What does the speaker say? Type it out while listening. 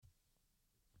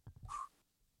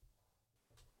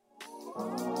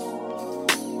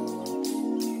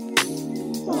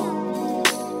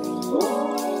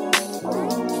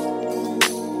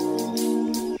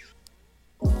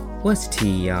What's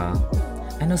tea, y'all?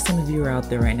 I know some of you are out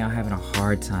there right now having a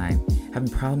hard time, having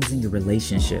problems in your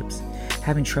relationships,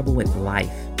 having trouble with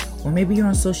life, or maybe you're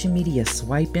on social media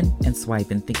swiping and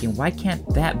swiping, thinking, why can't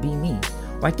that be me?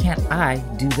 Why can't I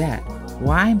do that?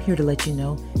 Well, I'm here to let you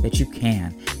know that you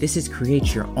can. This is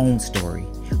Create Your Own Story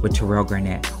with Terrell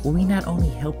Garnett, where we not only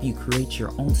help you create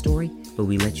your own story, but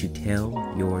we let you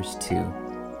tell yours too.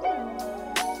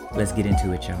 Let's get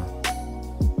into it, y'all.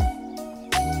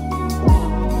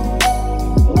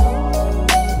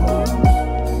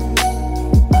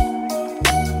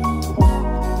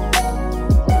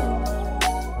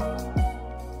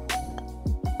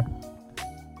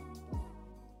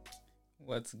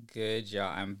 What's good,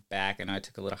 y'all? I'm back. I know I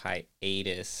took a little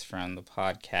hiatus from the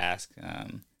podcast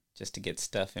just to get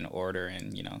stuff in order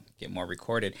and, get more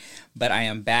recorded. But I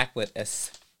am back with a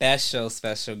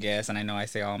special guest. And I know I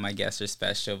say all my guests are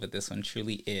special, but this one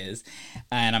truly is.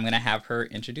 And I'm going to have her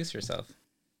introduce herself.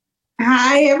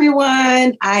 Hi,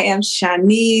 everyone. I am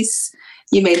Shanice.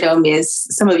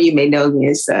 Some of you may know me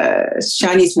as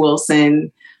Shanice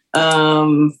Wilson.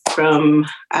 From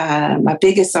my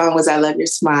biggest song was I Love Your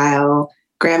Smile,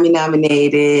 Grammy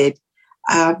nominated.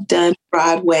 I've done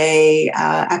Broadway.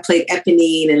 I played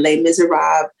Eponine in Les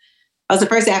Miserables. I was the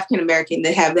first African-American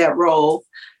to have that role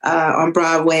on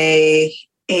Broadway.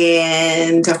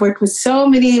 And I've worked with so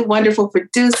many wonderful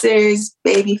producers,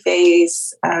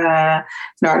 Babyface,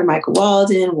 Narada Michael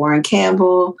Walden, Warren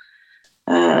Campbell.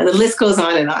 The list goes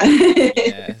on and on.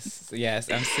 Yes.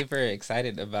 I'm super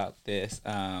excited about this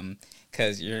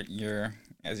because you're,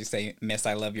 as you say, Miss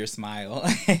I Love Your Smile.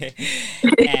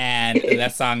 And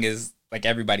that song is, like,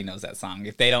 everybody knows that song.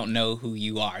 If they don't know who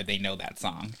you are, they know that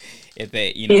song. If they,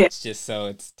 It's just so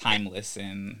it's timeless.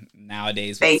 And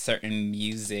nowadays with certain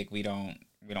music, we don't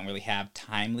really have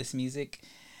timeless music.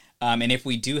 And if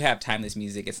we do have timeless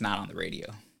music, it's not on the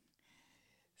radio.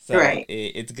 So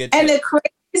it's good. And the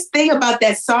craziest thing about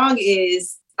that song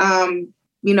is, I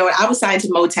was signed to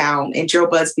Motown and Joe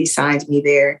Busby signed me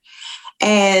there.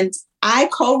 And I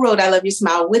co-wrote I Love Your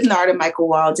Smile with Narada Michael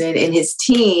Walden and his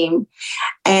team.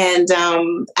 And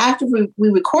after we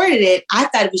recorded it, I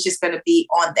thought it was just going to be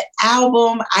on the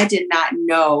album. I did not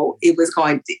know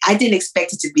I didn't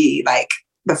expect it to be like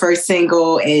the first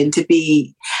single and to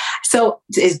be so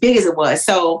as big as it was.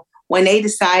 So when they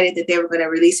decided that they were going to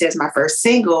release it as my first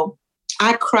single,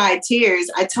 I cried tears.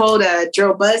 I told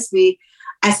Joe Busby,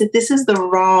 I said, this is the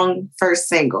wrong first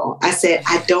single. I said,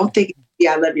 I don't think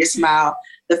I Love Your Smile.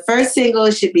 The first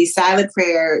single should be Silent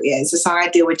Prayer. Yeah, it's a song I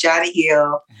did with Johnny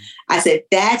Hill. I said,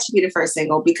 that should be the first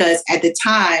single because at the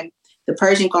time, the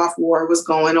Persian Gulf War was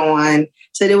going on.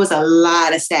 So there was a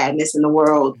lot of sadness in the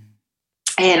world.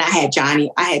 And I had Johnny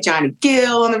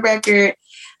Gill on the record.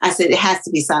 I said, it has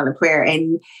to be Silent Prayer.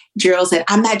 And Gerald said,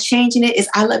 I'm not changing it. It's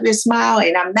I Love Your Smile.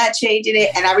 And I'm not changing it.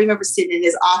 And I remember sitting in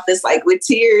his office, like with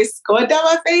tears going down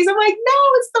my face. I'm like, no,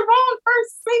 it's the wrong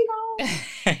first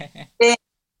single. They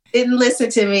didn't listen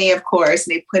to me, of course.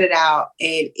 And they put it out.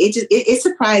 And it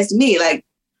surprised me. Like,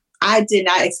 I did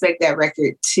not expect that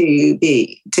record to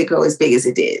go as big as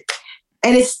it did.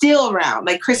 And it's still around.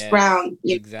 Like Chris Brown,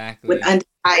 exactly. With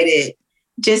Undecided.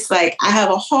 Just like I have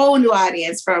a whole new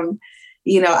audience from,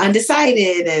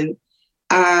 Undecided, and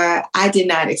I did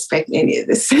not expect any of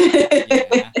this.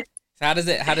 Yeah. So how does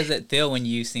it feel when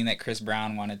you've seen that Chris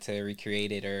Brown wanted to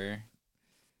recreate it? Or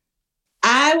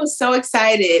I was so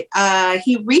excited.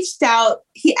 He reached out.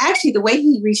 The way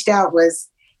he reached out was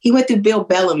he went through Bill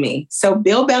Bellamy. So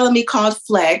Bill Bellamy called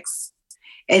Flex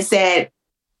and said,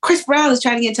 Chris Brown is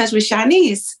trying to get in touch with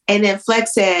Shanice, and then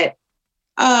Flex said,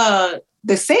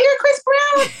 the singer Chris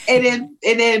Brown?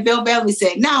 And then Bill Bellamy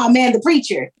said, nah, man, the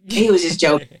preacher. And he was just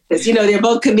joking because, they're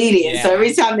both comedians. Yeah. So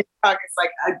every time they talk, it's like,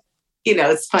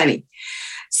 it's funny.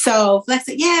 So Flex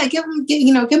said, yeah, give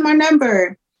him our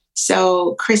number.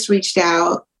 So Chris reached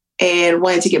out and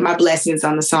wanted to get my blessings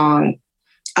on the song.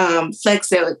 Flex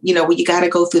said, well, you got to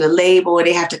go through the label and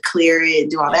they have to clear it and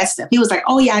do all that stuff. He was like,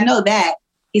 oh yeah, I know that.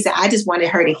 He said, I just wanted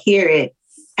her to hear it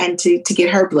and to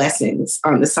get her blessings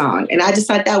on the song. And I just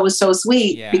thought that was so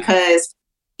sweet because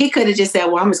he could have just said,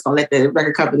 well, I'm just going to let the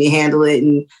record company handle it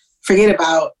and forget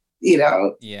about,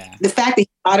 the fact that he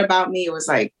thought about me was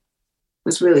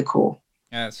really cool.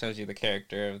 Yeah, it shows you the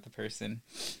character of the person.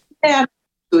 Yeah,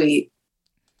 sweet.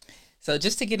 So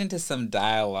just to get into some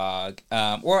dialogue,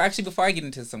 or actually before I get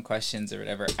into some questions or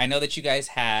whatever, I know that you guys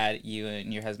you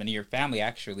and your husband and your family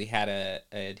actually had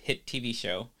a hit TV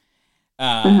show.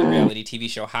 Reality TV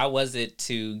show. How was it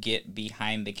to get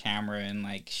behind the camera and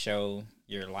show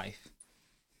your life?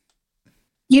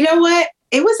 You know what?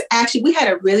 It was actually, we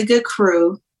had a really good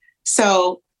crew.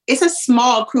 So it's a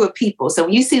small crew of people. So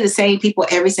when you see the same people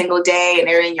every single day and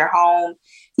they're in your home,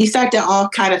 you start to all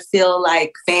kind of feel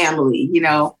like family, you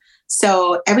know?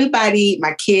 So everybody,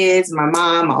 my kids, my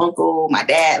mom, my uncle, my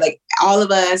dad, like all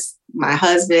of us, my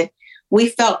husband, we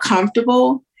felt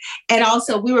comfortable. And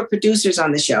also we were producers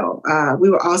on the show. We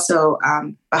were also,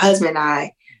 my husband and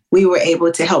I, we were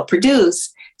able to help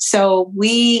produce. So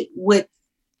we would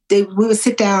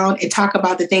sit down and talk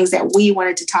about the things that we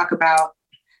wanted to talk about.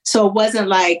 So it wasn't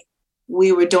like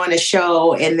we were doing a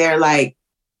show and they're like,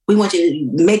 we want you to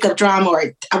make up drama, or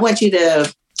I want you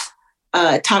to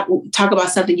talk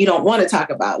about something you don't want to talk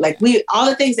about. Like all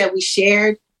the things that we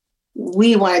shared,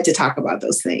 we wanted to talk about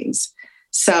those things.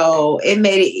 So it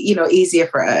made it, easier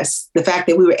for us. The fact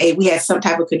that we had some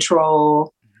type of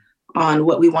control on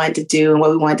what we wanted to do and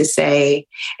what we wanted to say.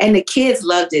 And the kids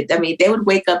loved it. I mean, they would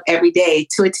wake up every day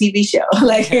to a TV show.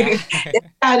 Like they're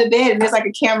out of bed and there's like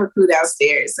a camera crew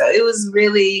downstairs. So it was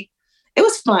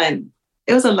fun.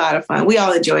 It was a lot of fun. We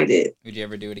all enjoyed it. Would you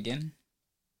ever do it again?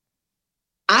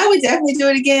 I would definitely do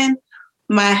it again.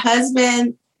 My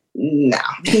husband, no,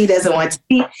 he doesn't want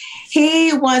to.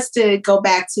 He wants to go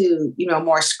back to,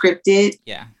 more scripted.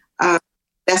 Yeah.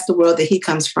 That's the world that he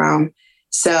comes from.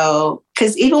 So,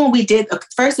 because even when we did,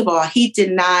 first of all, he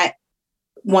did not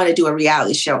want to do a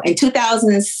reality show. In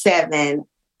 2007,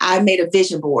 I made a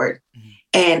vision board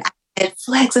and I said,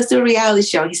 Flex, let's do a reality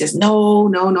show. He says,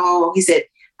 no. He said,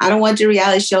 I don't want to do a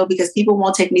reality show because people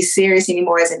won't take me serious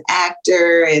anymore as an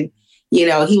actor. And, he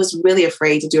was really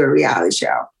afraid to do a reality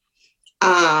show.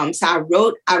 So I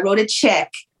wrote a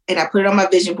check and I put it on my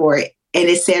vision board and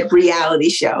it said reality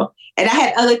show. And I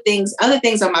had other things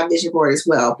on my vision board as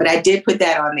well, but I did put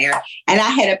that on there. And I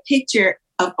had a picture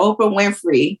of Oprah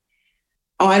Winfrey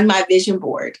on my vision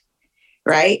board,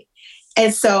 right?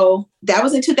 And so that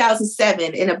was in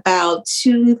 2007. In about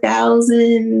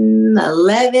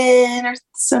 2011 or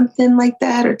something like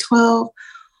that, or 12,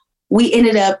 we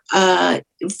ended up,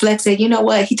 Flex said, you know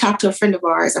what? He talked to a friend of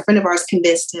ours. A friend of ours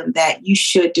convinced him that you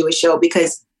should do a show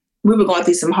because we were going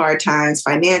through some hard times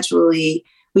financially.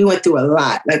 We went through a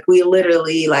lot. Like we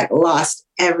literally lost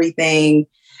everything.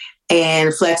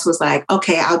 And Flex was like,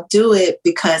 okay, I'll do it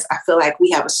because I feel like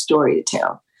we have a story to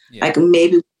tell. Yeah. Like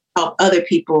maybe help other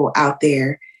people out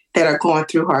there that are going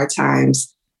through hard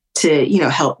times to,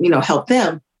 help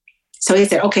them. So he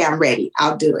said, okay, I'm ready.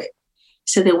 I'll do it.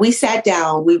 So then we sat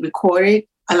down, we recorded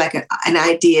an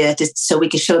idea so we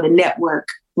could show the network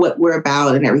what we're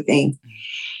about and everything.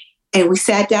 And we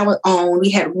sat down with OWN.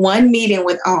 We had one meeting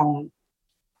with OWN.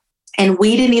 And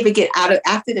we didn't even get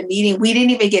after the meeting, we didn't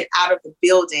even get out of the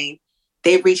building.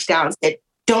 They reached out and said,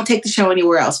 don't take the show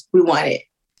anywhere else. We want it.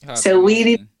 Oh, so we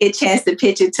didn't get a chance to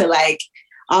pitch it to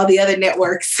all the other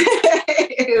networks.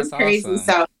 It was crazy. Awesome.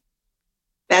 So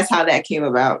that's how that came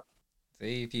about.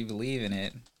 See, if you believe in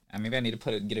it. Maybe I need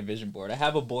to get a vision board. I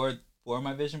have a board for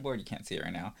my vision board. You can't see it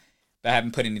right now. But I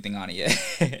haven't put anything on it yet.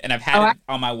 And I've had it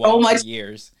on my wall for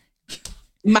years.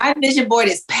 My vision board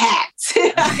is packed.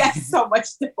 I got so much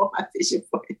stuff on my vision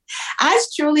board. I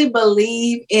truly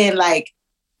believe in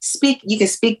you can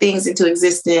speak things into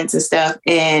existence and stuff.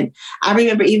 And I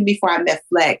remember even before I met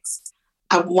Flex,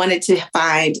 I wanted to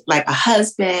find a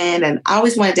husband, and I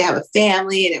always wanted to have a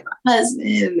family and have a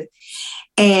husband.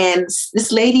 And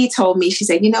this lady told me, she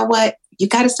said, you know what? You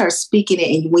got to start speaking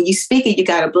it. And when you speak it, you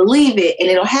got to believe it and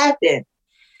it'll happen.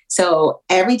 So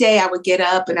every day I would get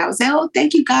up and I would say, oh,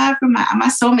 thank you, God, for my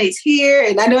soulmates here.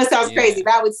 And I know it sounds crazy,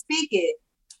 but I would speak it.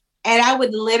 And I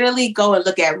would literally go and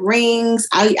look at rings.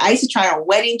 I used to try on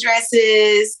wedding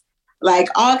dresses,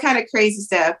 all kind of crazy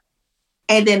stuff.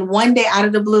 And then one day out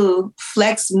of the blue,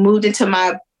 Flex moved into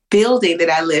my building that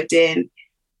I lived in.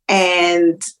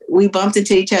 And we bumped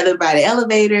into each other by the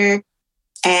elevator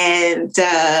and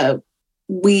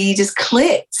we just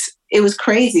clicked. It was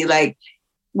crazy.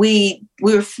 We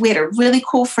had a really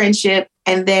cool friendship.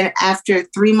 And then after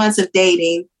 3 months of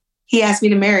dating, he asked me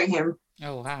to marry him.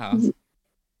 Oh, wow.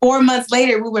 4 months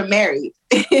later, we were married.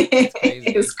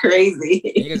 It was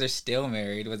crazy. And you guys are still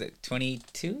married. Was it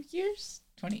 22 years?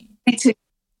 22.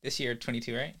 This year,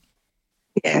 22, right?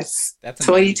 Yes. That's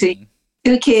 22. Amazing.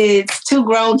 2 kids, 2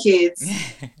 grown kids.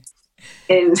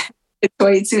 And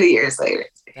 22 years later.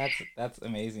 That's an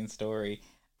amazing story.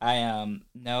 I've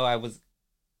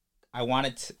always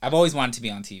wanted to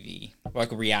be on TV,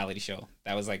 like a reality show.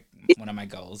 That was one of my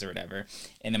goals or whatever.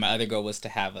 And then my other goal was to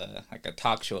have a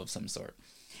talk show of some sort.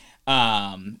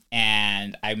 And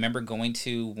I remember going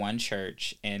to one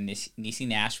church and Niecy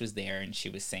Nash was there and she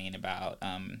was saying about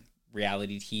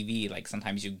reality TV.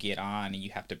 Sometimes you get on and you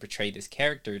have to portray this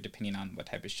character depending on what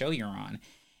type of show you're on.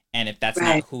 And if that's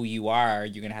not who you are,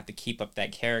 you're going to have to keep up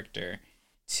that character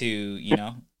to,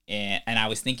 and I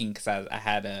was thinking, because I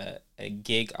had a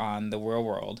gig on the Real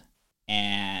World,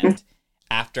 and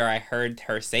after I heard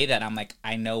her say that, I'm like,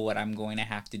 I know what I'm going to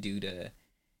have to do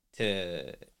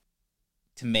to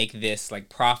make this like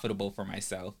profitable for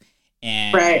myself,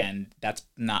 and that's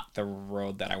not the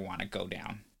road that I want to go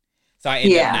down. So I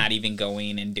ended up not even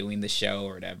going and doing the show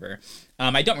or whatever.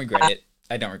 I don't regret it.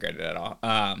 I don't regret it at all.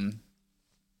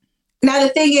 Now the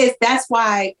thing is, that's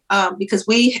why, because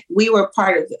we were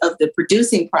part of the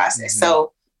producing process. Mm-hmm.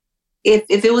 So if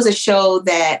it was a show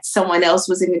that someone else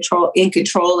was in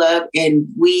control of, and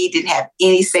we didn't have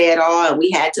any say at all, and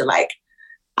we had to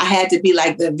I had to be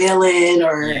like the villain,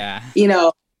 or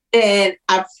then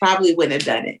I probably wouldn't have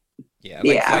done it.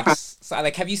 Yeah. So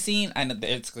have you seen? I know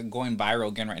it's going viral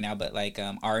again right now, but like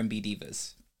R&B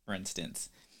divas, for instance.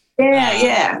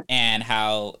 Yeah. And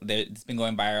how it's been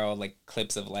going viral, like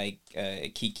clips of like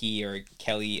Kiki or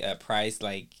Kelly Price,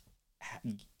 like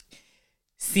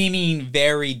seeming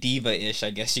very diva-ish, I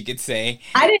guess you could say.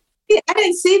 I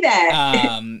didn't see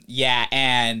that. Yeah,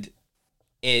 and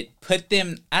it put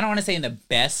them, I don't want to say in the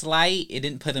best light. It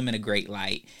didn't put them in a great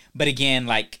light. But again,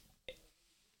 like,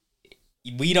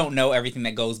 we don't know everything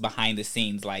that goes behind the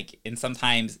scenes. Like, and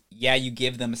sometimes, you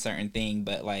give them a certain thing,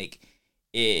 but like,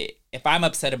 if I'm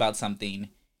upset about something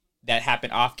that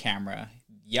happened off camera,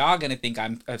 y'all gonna think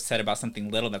I'm upset about something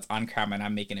little that's on camera, and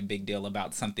I'm making a big deal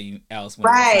about something else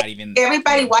when it's not even.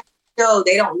 Everybody watching the show,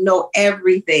 they don't know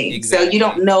everything, exactly. So you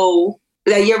don't know.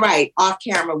 You're right, off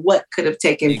camera, what could have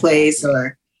taken place,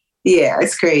 or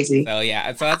it's crazy. So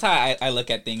so that's how I look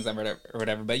at things or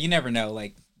whatever. But you never know.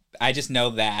 Like, I just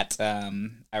know that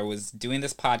I was doing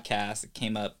this podcast. It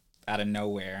came up out of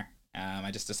nowhere. I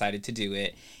just decided to do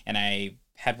it, and I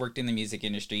had worked in the music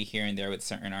industry here and there with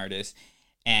certain artists,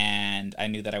 and I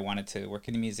knew that I wanted to work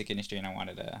in the music industry, and I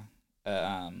wanted a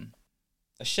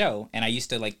show. And I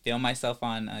used to like film myself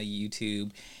on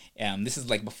YouTube. This is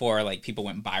like before like people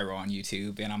went viral on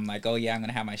YouTube, and I'm like, oh yeah, I'm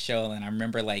gonna have my show. And I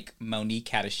remember like Monique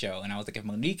had a show, and I was like, if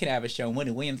Monique could have a show, and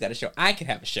Wendy Williams got a show, I could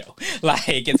have a show. Like,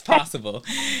 it's possible.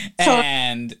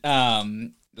 And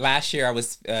last year I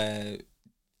was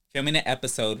filming an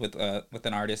episode with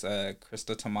an artist,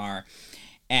 Krista Tamar,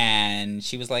 and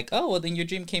she was like, oh, well, then your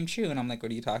dream came true. And I'm like,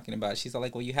 what are you talking about? She's all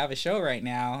like, well, you have a show right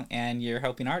now, and you're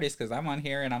helping artists because I'm on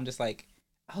here. And I'm just like,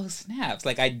 oh, snaps.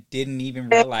 Like, I didn't even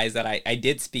realize that I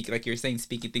did speak, like you're saying,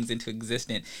 speaking things into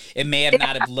existence. It may have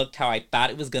not have looked how I thought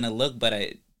it was going to look,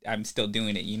 but I'm still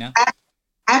doing it,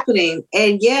 Happening.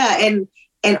 And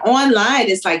and online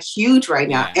is like huge right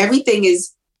now. Everything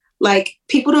is like,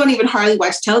 people don't even hardly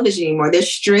watch television anymore. They're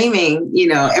streaming,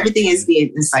 everything is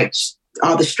it's like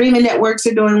all the streaming networks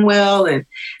are doing well. And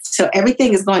so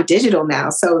everything is going digital now.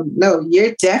 So no,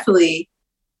 you definitely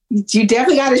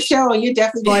got a show, and you're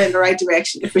definitely going in the right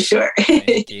direction for sure.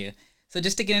 Thank you. So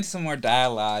just to get into some more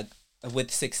dialogue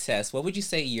with success, what would you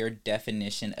say your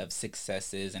definition of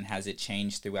success is, and has it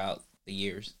changed throughout the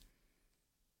years?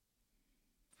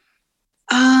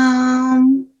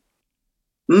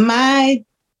 My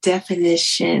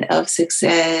definition of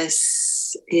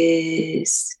success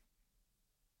is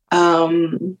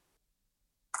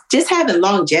just having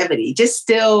longevity, just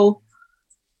still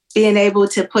being able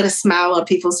to put a smile on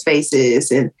people's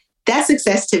faces. And that's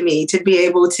success to me, to be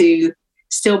able to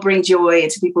still bring joy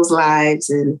into people's lives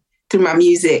and through my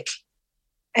music.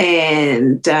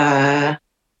 And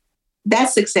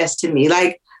that's success to me.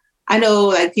 Like, I know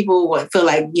like people feel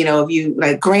like, if you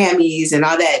like Grammys and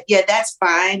all that, that's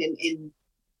fine. And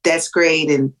that's great.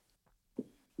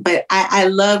 But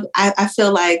I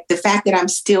feel like the fact that I'm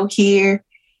still here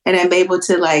and I'm able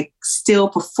to like still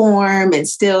perform and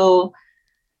still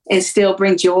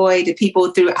bring joy to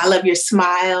people through I Love Your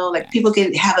Smile. Like, people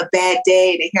can have a bad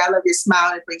day, they hear I Love Your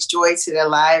Smile, and it brings joy to their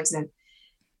lives. And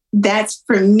that's,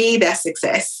 for me, that's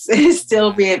success.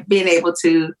 Still being able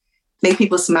to make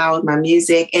people smile with my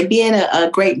music, and being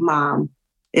a great mom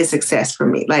is success for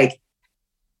me. Like,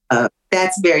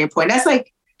 that's very important. That's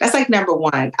like number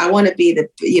one. I want to be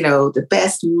the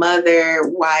best mother,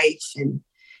 wife, and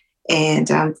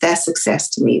that's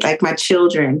success to me. Like, my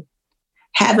children,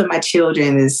 having my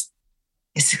children is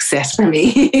success for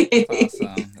me.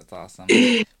 That's awesome.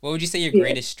 What would you say your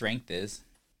greatest strength is?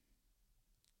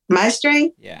 My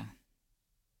strength? Yeah.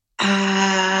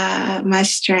 My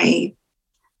strength.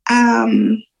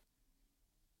 I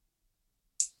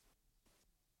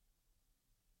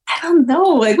don't know.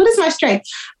 Like, what is my strength?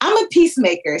 I'm a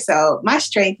peacemaker. So my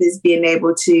strength is being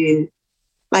able to,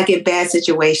 like, in bad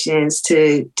situations,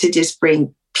 to just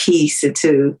bring peace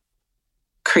into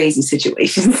crazy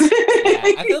situations.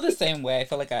 I feel the same way. I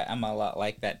feel like I'm a lot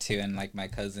like that too. And like my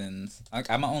cousins, like,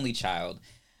 I'm an only child.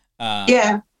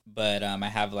 Yeah. But I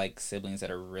have like siblings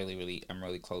that are I'm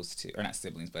really close to, or not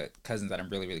siblings, but cousins that I'm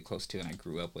really close to, and I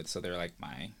grew up with. So they're like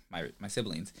my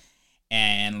siblings,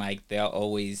 and like they'll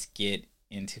always get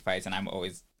into fights, and I'm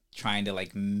always trying to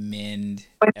like mend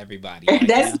everybody, like, you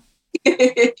That's know.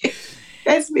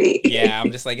 that's me. Yeah,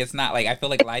 I'm just like, it's not like, I feel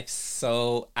like life's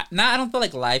so not I don't feel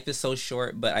like life is so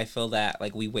short, but I feel that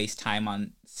like we waste time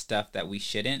on stuff that we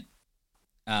shouldn't,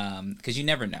 because you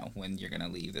never know when you're gonna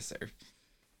leave this earth.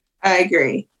 I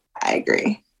agree. I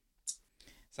agree.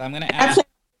 So I'm gonna I ask. want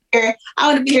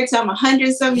to be here till I'm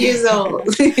 100 some years old.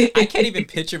 I can't even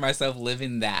picture myself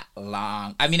living that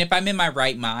long. I mean, if I'm in my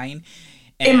right mind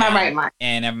In my right mind.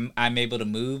 and I'm able to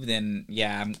move, then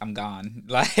yeah, I'm gone.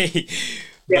 Like,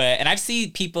 Yeah. but and I've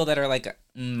seen people that are like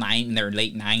in their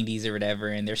late 90s or whatever,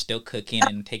 and they're still cooking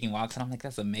and taking walks, and I'm like,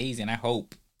 that's amazing. I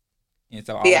hope it's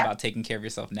all Yeah. about taking care of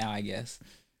yourself now, I guess.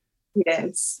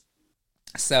 Yes.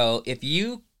 So if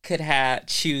you could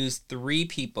choose three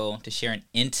people to share an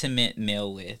intimate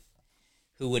meal with,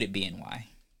 who would it be and why?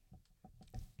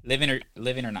 Living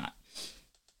or not?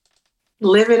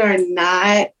 Live it or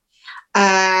not.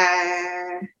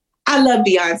 I love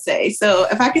Beyonce. So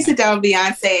if I could sit down with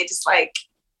Beyonce and just like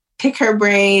pick her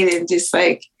brain and just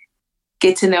like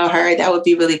get to know her, that would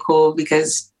be really cool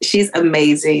because she's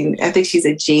amazing. I think she's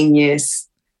a genius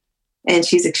and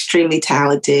she's extremely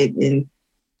talented. And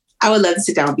I would love to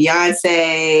sit down with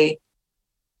Beyonce.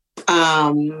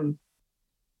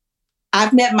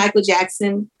 I've met Michael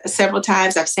Jackson several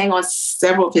times. I've sang on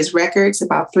several of his records,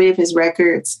 about 3 of his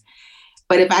records.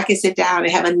 But if I could sit down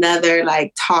and have another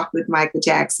like talk with Michael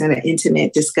Jackson, an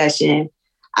intimate discussion,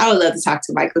 I would love to talk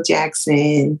to Michael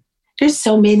Jackson. There's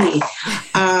so many.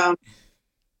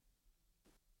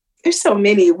 There's so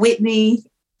many. Whitney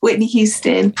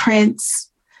Houston, Prince.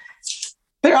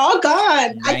 They're all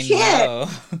gone. I can't.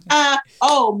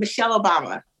 Michelle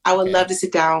Obama. I would love to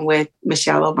sit down with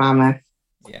Michelle Obama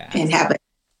and have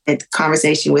a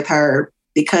conversation with her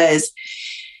because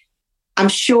I'm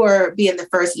sure being the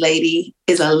first lady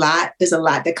is a lot. There's a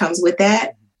lot that comes with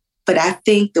that. But I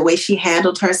think the way she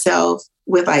handled herself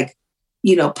with like,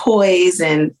 poise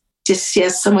and just she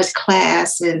has so much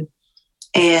class and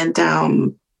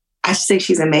I just think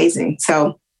she's amazing.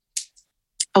 So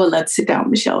I would love to sit down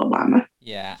with Michelle Obama.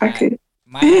 Yeah. I could.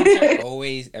 My answer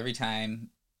always, every time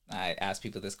I ask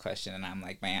people this question, and I'm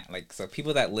like, man, like, so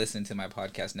people that listen to my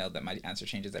podcast know that my answer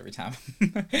changes every time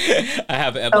I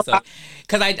have an episode,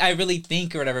 because I really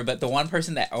think or whatever. But the one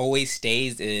person that always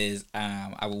stays is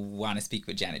I want to speak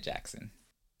with Janet Jackson.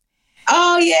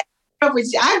 Oh yeah, I grew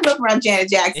up around Janet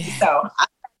Jackson, so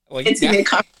well,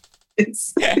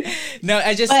 no,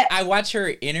 I watch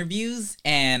her interviews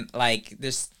and like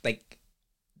there's like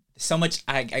so much.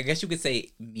 I guess you could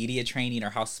say media training or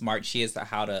how smart she is,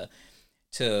 how to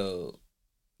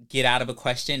get out of a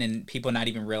question and people not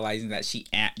even realizing that she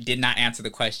did not answer the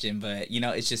question, but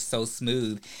it's just so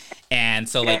smooth. And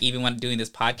so like even when doing this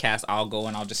podcast, I'll go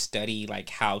and I'll just study like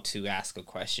how to ask a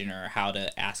question or how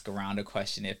to ask around a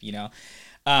question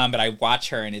but I watch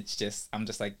her and I'm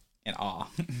just like in awe.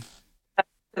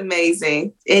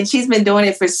 Amazing. And she's been doing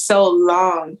it for so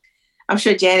long. I'm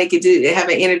sure Janet could have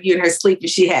an interview in her sleep if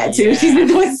she had to. Yeah. She's been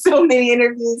doing so many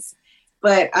interviews.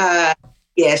 But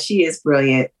yeah, she is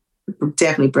brilliant.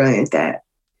 Definitely brilliant at that.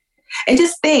 And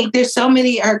just think, there's so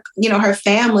many, her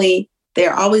family,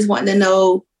 they're always wanting to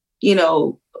know,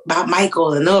 about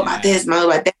Michael and know about this, know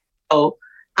about that. So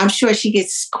I'm sure she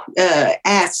gets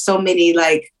asked so many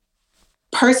like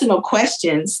personal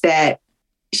questions that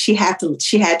she had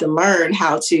to learn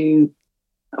how to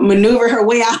maneuver her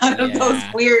way out of those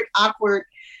weird, awkward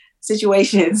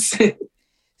situations.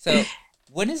 So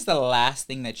when is the last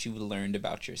thing that you learned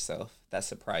about yourself that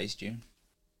surprised you?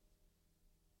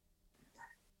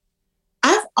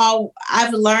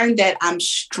 I've learned that I'm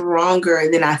stronger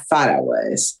than I thought I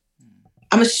was.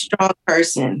 I'm a strong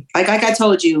person. Like I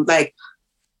told you, like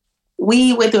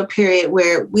we went through a period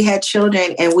where we had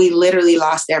children and we literally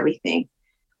lost everything.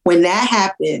 When that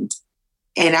happened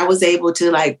and I was able to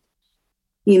like,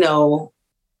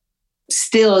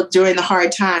 still during the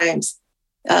hard times,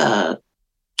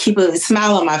 keep a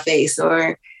smile on my face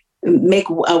or make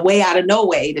a way out of no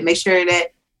way to make sure that,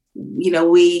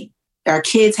 our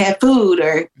kids had food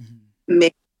or,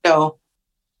 that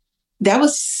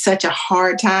was such a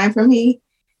hard time for me.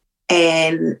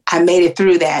 And I made it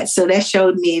through that. So that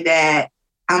showed me that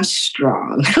I'm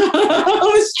strong.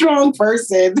 I'm a strong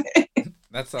person.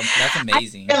 That's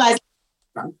amazing.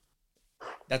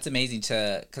 That's amazing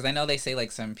because I know they say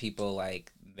like some people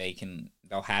like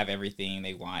they'll have everything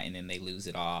they want and then they lose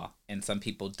it all. And some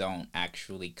people don't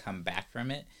actually come back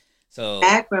from it. So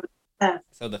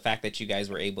So the fact that you guys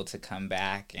were able to come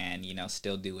back and, you know,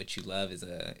 still do what you love is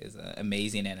a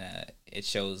amazing, and it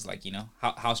shows, like, you know,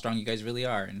 how strong you guys really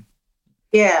are. And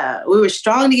yeah, we were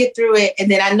strong to get through it. And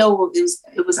then I know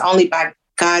it was only by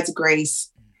God's grace.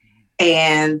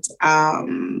 And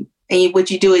what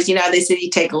you do is, you know, they said you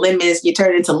take lemons, you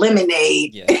turn it into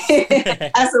lemonade.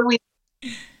 Yes. That's what we,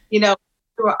 you know,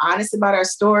 we were honest about our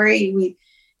story. We,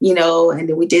 you know, and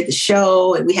then we did the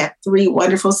show, and we had 3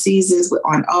 wonderful seasons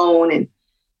on OWN. And,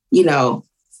 you know,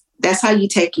 that's how you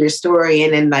take your story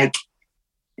and then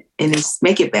and just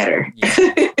make it better. Yeah.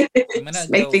 I'm gonna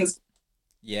make things.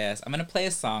 Yes, I'm gonna play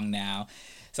a song now.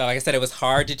 So, like I said, it was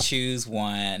hard to choose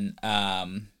one,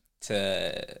 or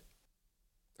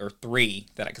 3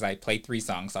 because I played 3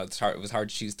 songs, so it was hard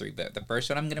to choose 3. But the first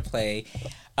one I'm gonna play,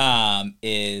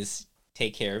 is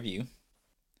 "Take Care of You."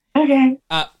 Okay.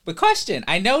 But question,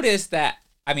 I noticed that,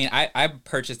 I mean, I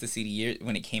purchased the CD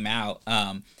when it came out,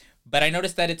 but I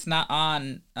noticed that it's not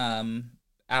on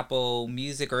Apple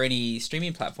Music or any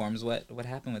streaming platforms. What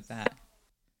happened with that?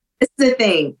 This is the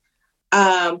thing.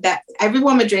 That Every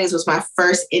Woman Dreams was my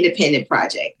first independent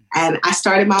project. And I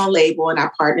started my own label, and I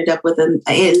partnered up with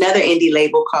another indie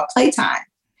label called Playtime.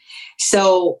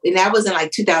 So, and that was in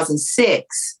like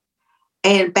 2006.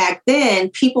 And back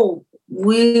then,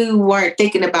 we weren't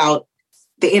thinking about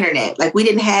the internet. Like, we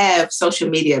didn't have social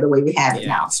media the way we have it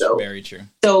now. So very true.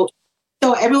 So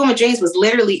Every Woman Dreams was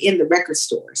literally in the record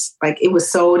stores. Like, it was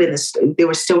sold there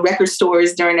were still record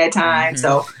stores during that time. Mm-hmm.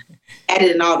 So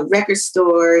added in all the record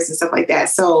stores and stuff like that.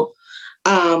 So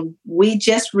we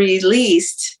just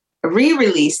re-released Every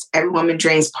Woman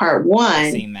Dreams Part 1.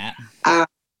 I've seen that.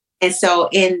 And so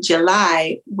in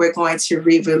July, we're going to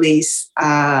re-release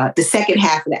the second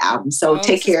half of the album. So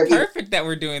Take Care of You. Perfect that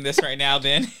we're doing this right now,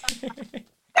 then.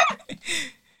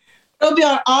 It'll be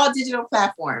on all digital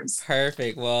platforms.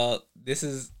 Perfect. Well,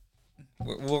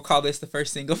 we'll call this the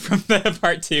first single from the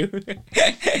part 2.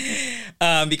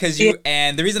 Because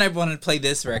and the reason I wanted to play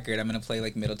this record, I'm going to play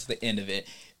like middle to the end of it,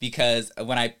 because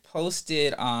when I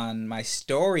posted on my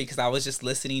story, because I was just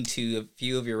listening to a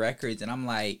few of your records, and I'm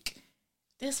like,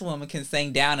 this woman can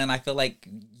sing down. And I feel like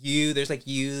there's like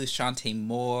Shantae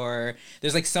Moore,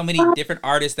 there's like so many different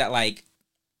artists that like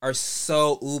are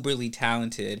so uberly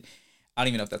talented. I don't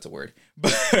even know if that's a word,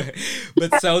 but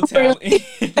so talented.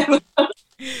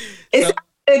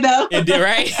 It did,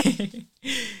 right?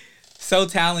 So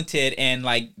talented, and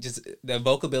like just the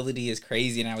vocability is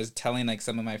crazy. And I was telling like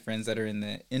some of my friends that are in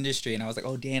the industry, and I was like,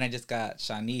 oh, Dan, I just got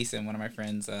Shanice. And one of my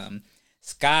friends,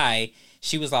 Sky,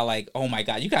 she was all like, oh my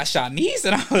God, you got Shanice?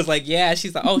 And I was like, yeah.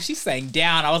 She's like, oh, she sang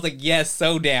down. I was like, yes,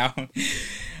 so down.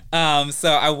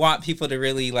 So I want people to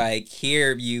really like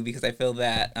hear you, because I feel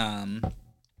that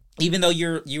even though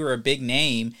you were a big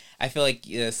name, I feel like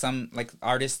some like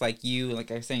artists like you,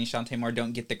 like I was saying, Shantae Moore,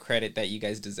 don't get the credit that you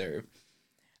guys deserve.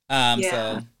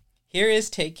 So here is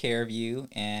Take Care of You,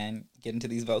 and get into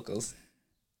these vocals.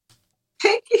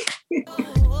 Thank you. I'm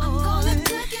gonna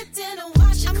cook your dinner,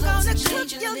 wash your clothes, and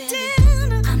change your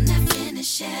linen. I'm not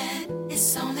finished yet.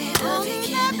 It's only the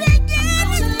beginning.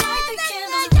 I'm gonna light the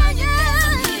candles by your bed.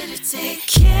 I'm here to take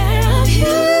care of you.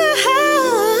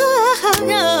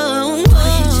 No, you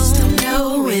just don't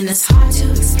know, and it's hard to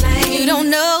explain. You don't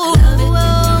know. I love it when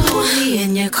you hold me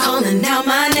and you're calling out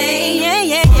my name.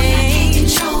 Yeah. Boy, I can't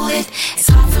control it. It's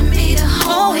hard for me to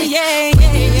hold it.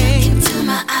 When you look into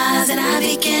my eyes and I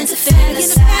begin to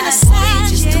fantasize. Boy, you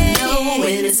just don't know,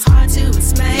 and it's hard to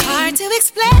explain. You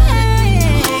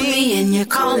hold me and you're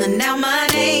calling out my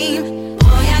name. Boy,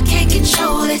 I can't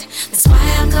control it. That's why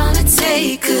I'm gonna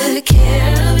take good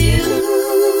care of you.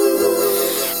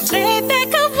 Lay back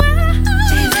a while.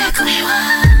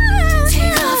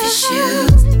 Take off your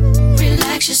shoes.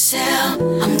 Relax yourself.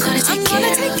 I'm gonna take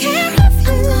care of you.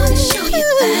 I'm gonna show you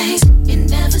things you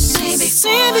never seen before.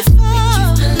 Make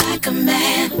you feel like a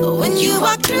man when you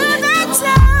walk through that door.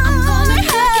 I'm gonna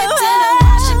cook your dinner,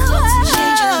 wash your clothes, and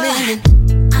change your linen.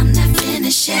 I'm not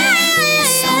finished yet.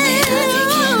 It's only the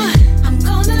beginning. I'm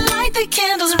gonna light the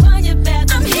candles, run your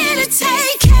bath. I'm here to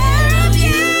take care of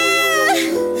you.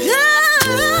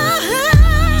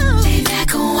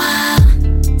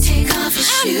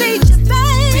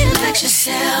 Relax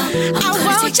yourself. I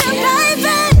want you, baby.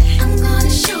 I'm gonna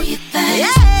show you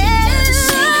things you never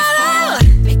seen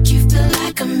before. Make you feel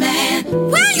like a man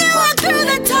when you walk through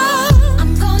the door.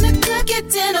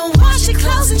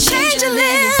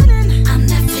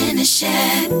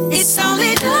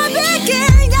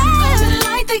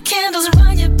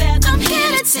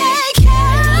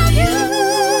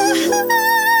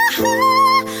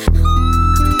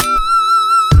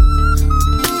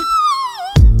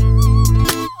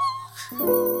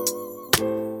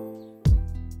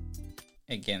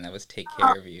 Take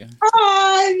Care of You.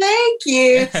 Oh, thank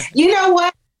you. You know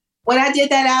what? When I did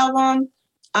that album,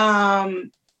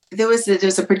 there was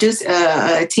a producer,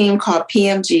 a team called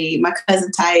PMG. My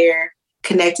cousin Tyre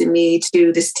connected me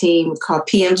to this team called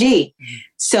PMG. Mm-hmm.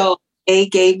 So they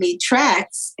gave me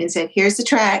tracks and said, "Here's the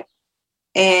track."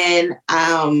 And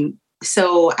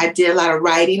so I did a lot of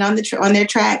writing on their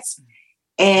tracks.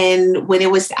 And when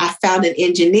I found an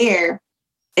engineer,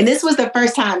 and this was the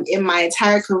first time in my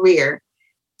entire career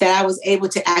that I was able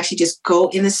to actually just go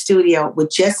in the studio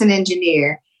with just an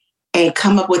engineer and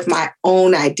come up with my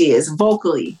own ideas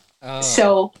vocally. Oh.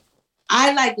 So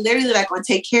I literally on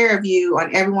Take Care of You,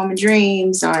 on Every Woman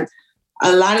Dreams, on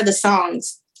a lot of the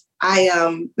songs.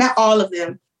 Not all of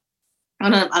them,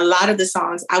 on a lot of the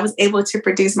songs, I was able to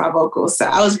produce my vocals. So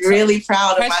I was really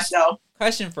proud of myself.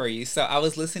 Question for you. So I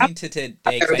was listening to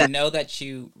today, because I know that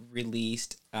you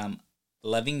released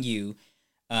Loving You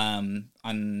on,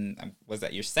 was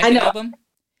that your second album?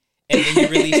 And then you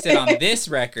released it on this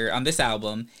record, on this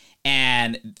album.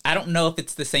 And I don't know if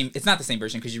it's the same. It's not the same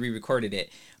version because you re-recorded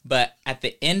it. But at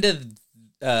the end of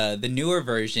the newer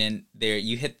version, there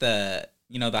you hit the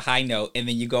high note, and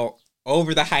then you go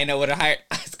over the high note with a higher.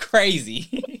 It's crazy.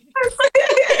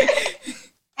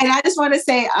 And I just want to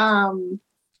say,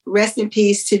 rest in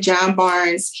peace to John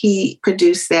Barnes. He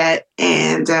produced that,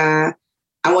 and I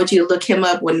want you to look him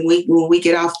up when we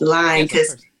get off the line,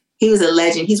 because he was a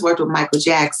legend. He's worked with Michael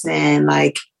Jackson,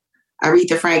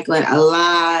 Aretha Franklin, a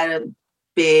lot of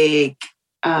big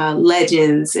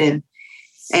legends, and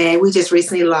we just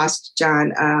recently lost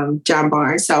John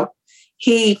Barnes. So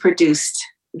he produced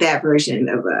that version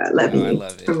of Loving You. I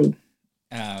love it.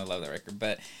 I love that record.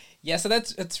 But yeah, so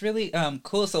that's really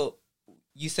cool. So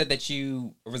you said that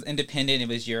you was independent. It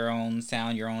was your own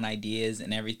sound, your own ideas,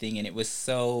 and everything, and it was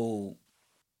so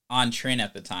on trend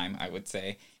at the time, I would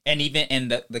say. And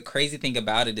the crazy thing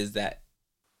about it is that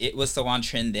it was so on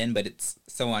trend then, but it's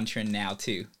so on trend now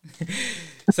too.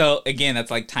 So again,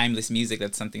 that's like timeless music.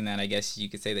 That's something that I guess you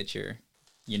could say that you're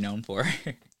known for.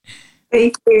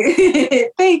 Thank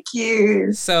you. Thank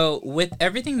you. So with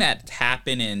everything that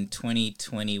happened in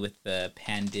 2020 with the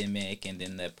pandemic and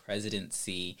then the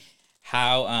presidency,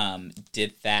 how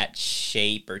did that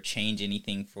shape or change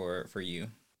anything for you?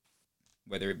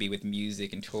 Whether it be with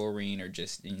music and touring or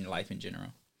just in your life in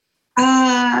general?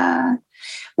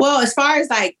 Well, as far as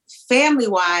family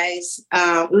wise,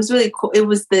 it was really cool. It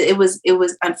was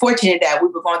unfortunate that we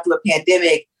were going through a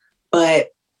pandemic, but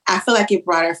I feel like it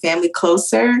brought our family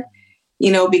closer,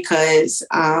 because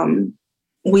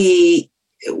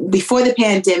before the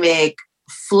pandemic,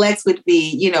 Flex would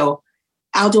be,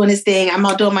 out doing his thing. I'm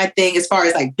out doing my thing as far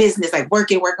as business,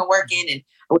 working. And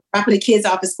I was dropping the kids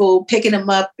off at school, picking them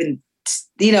up, and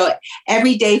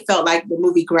every day felt like the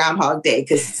movie Groundhog Day,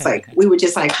 because it's we were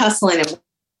just hustling and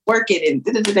working and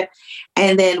da-da-da-da.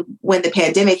 And then when the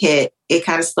pandemic hit, it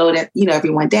kind of slowed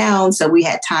everyone down. So we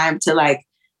had time to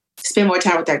spend more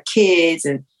time with our kids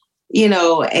and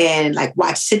and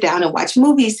sit down and watch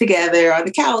movies together on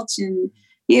the couch, and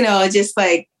just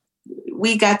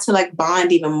we got to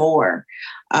bond even more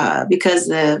because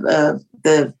of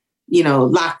the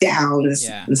lockdowns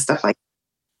and stuff like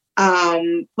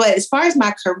that. But as far as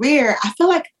my career, I feel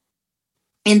like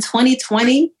in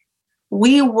 2020,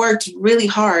 we worked really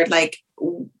hard. I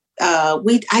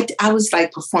was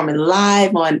performing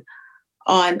live on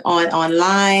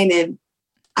online, and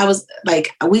I was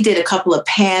we did a couple of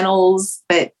panels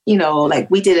that,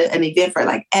 we did an event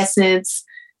for Essence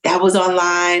that was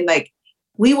online.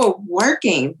 We were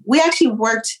working. We actually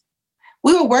worked.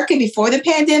 We were working before the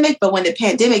pandemic, but when the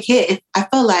pandemic hit, I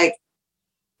felt like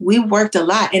we worked a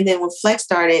lot. And then when Flex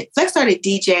started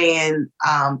DJing,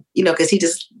 because he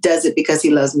just does it because he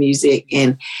loves music.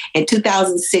 And in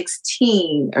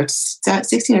 2016 or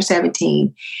 16 or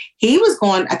 17, he was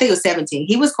going, I think it was 17,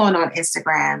 he was going on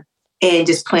Instagram and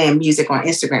just playing music on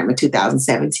Instagram in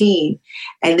 2017.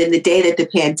 And then the day that the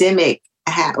pandemic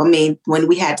when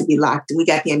we had to be locked, we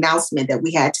got the announcement that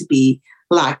we had to be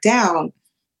locked down,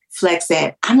 Flex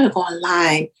said, "I'm going to go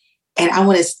online and I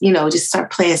want to, just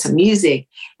start playing some music."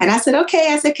 And I said,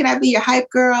 "Okay." I said, "Can I be your hype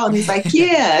girl?" And he's like,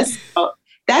 "Yes." So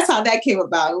that's how that came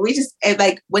about. We just,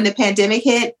 when the pandemic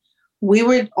hit, we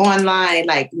were online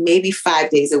maybe 5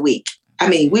 days a week.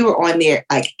 We were on there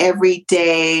every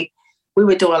day. We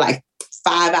were doing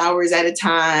 5 hours at a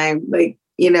time,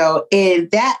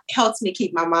 and that helps me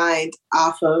keep my mind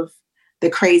off of the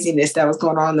craziness that was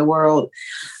going on in the world.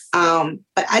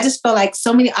 But I just felt like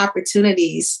so many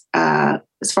opportunities,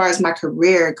 as far as my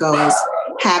career goes,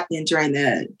 happened during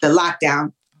the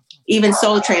lockdown. Even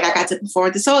Soul Train, I got to perform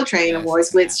at the Soul Train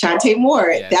Awards with Shantae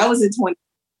Moore. Yeah. That was in 20.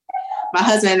 My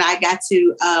husband and I got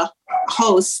to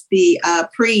host the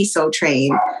pre-Soul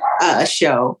Train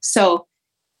show. So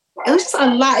it was just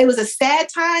a lot. It was a sad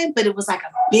time, but it was like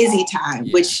a busy time,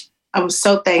 which I'm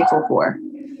so thankful for.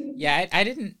 Yeah, I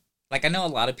didn't, like, I know a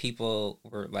lot of people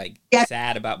were like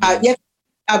sad about being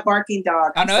a barking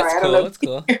dog. Oh, no, it's cool. It's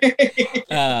cool.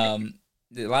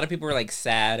 A lot of people were like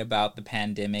sad about the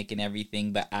pandemic and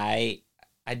everything, but I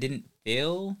didn't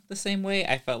feel the same way.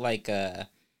 I felt like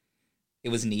it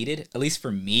was needed, at least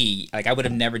for me. Like, I would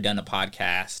have never done a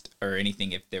podcast or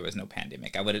anything if there was no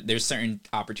pandemic. There's certain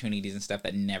opportunities and stuff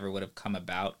that never would have come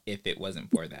about if it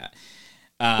wasn't for that.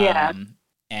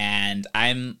 And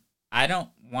I don't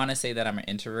want to say that I'm an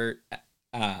introvert.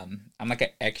 I'm like an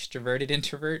extroverted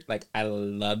introvert. Like, I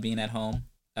love being at home.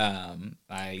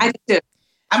 I do.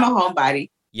 I'm a homebody.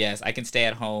 Yes, I can stay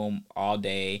at home all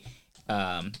day.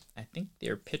 I think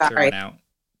their picture went out.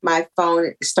 My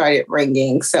phone started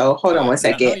ringing, so hold on one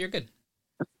second. No, you're good.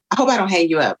 I hope I don't hang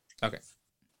you up. Okay.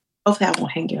 Hopefully I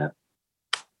won't hang you up.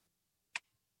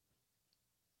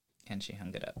 And she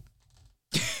hung it up.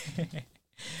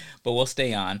 But we'll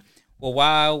stay on. Well,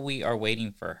 while we are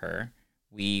waiting for her,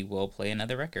 we will play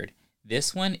another record.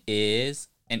 This one is,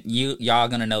 and y'all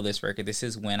gonna know this record. This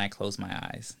is When I Close My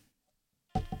Eyes.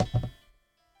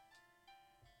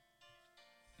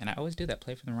 And I always do that,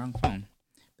 play from the wrong phone.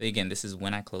 But again, this is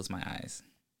When I Close My Eyes.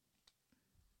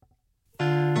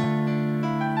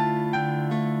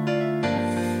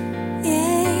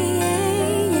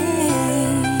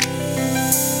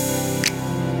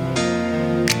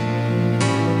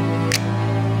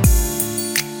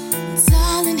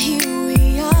 Darling, here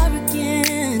we are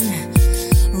again.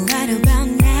 Right about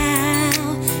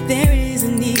now, there is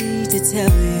a need to tell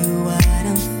you what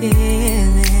I'm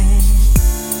feeling.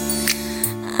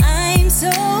 I'm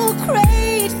so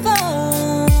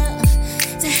grateful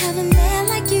to have a man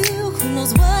like you who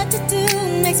knows what to do,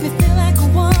 makes me feel like a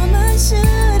woman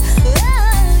should.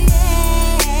 Oh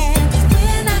yeah.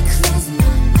 When I close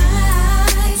my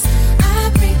eyes, I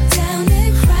break down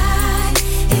and cry.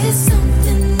 It's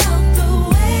something about the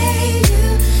way you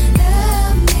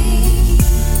love me.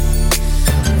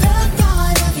 The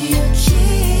thought of your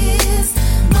kiss,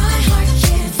 my heart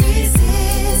can't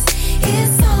resist.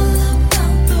 It's all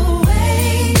about the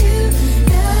way you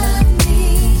love me.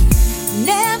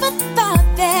 Never thought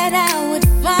that I would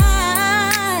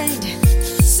find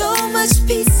so much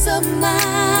peace of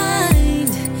mind.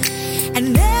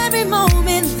 And every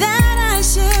moment that I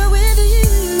share with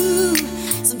you,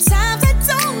 sometimes I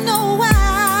don't know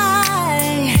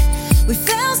why we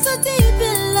fell so deep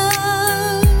in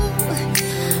love.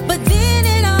 But then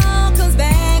it all comes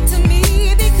back to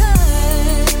me,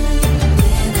 because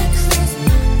when I close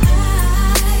my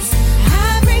eyes,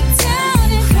 I break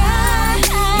down and cry.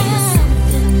 It's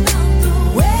something about the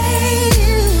way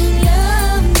you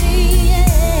love me.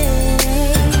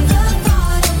 The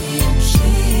thought of your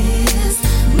kiss,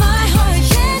 my heart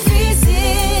can't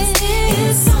resist.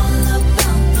 It's all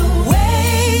about the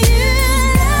way you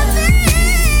love me.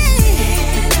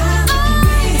 And I'm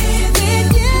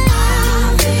with you.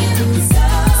 I'm feeling so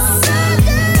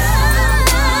good. Loves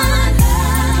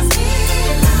me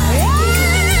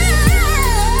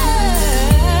like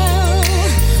you.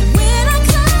 When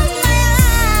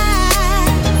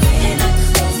I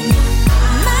close my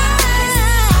eyes,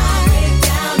 I break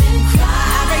down and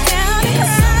cry.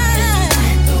 It's something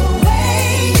about the way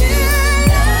you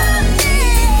love me.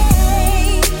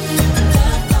 The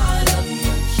thought of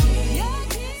your kiss.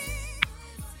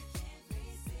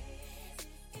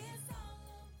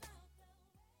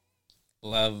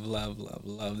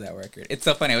 Love that record. It's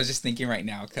so funny. I was just thinking right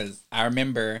now because I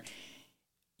remember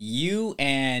you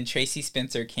and Tracy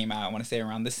Spencer came out, I want to say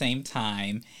around the same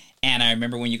time. And I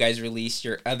remember when you guys released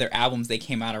your other albums, they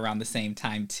came out around the same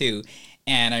time too.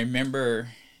 And I remember,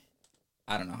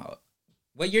 I don't know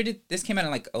what year did this came out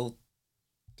in, like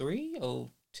 03,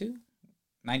 02,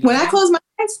 99? When I Close My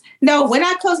Eyes? No, When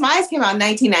I Close My Eyes came out in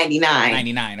 1999.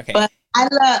 99, okay. But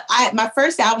my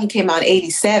first album came out in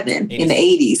 87, in the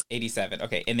 80s. 87,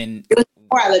 okay. And then It was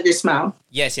before I Love Your Smile.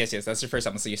 Yes. That's your first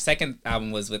album. So your second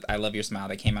album was with I Love Your Smile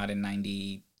that came out in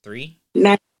 93?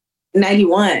 91.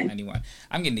 91.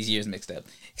 I'm getting these years mixed up.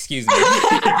 Excuse me.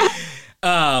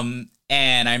 And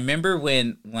I remember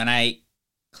when I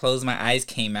Close My Eyes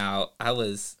came out, It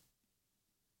was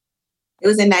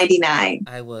in 99.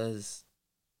 I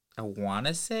want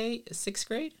to say 6th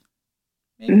grade,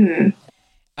 maybe. Mm-hmm.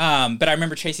 But I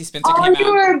remember Tracy Spencer came out. Oh,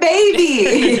 you were a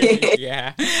baby.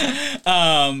 Yeah.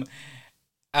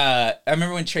 I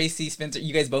remember when Tracy Spencer,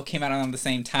 you guys both came out on the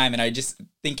same time, and I just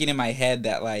thinking in my head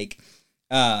that like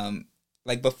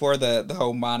before the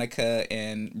whole Monica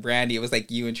and Brandy, it was like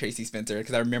you and Tracy Spencer,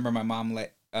 because I remember my mom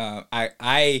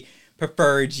I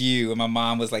preferred you, and my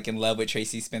mom was like in love with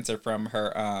Tracy Spencer from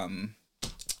her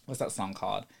what's that song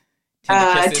called?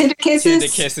 Tender Kisses. Tender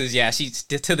Kisses. Yeah, she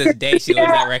to this day she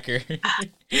loves that record.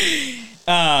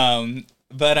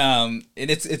 But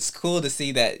it's cool to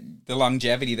see that the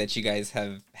longevity that you guys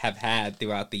have had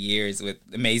throughout the years with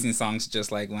amazing songs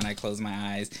just like When I Close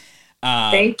My Eyes.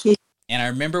 Thank you. And I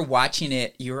remember watching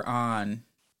it. You were on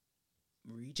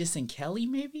Regis and Kelly,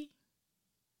 maybe.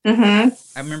 Mm-hmm.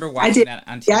 I remember watching that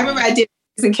on TV. Yeah, I remember I did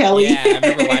Regis and Kelly. Yeah, I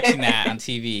remember watching that on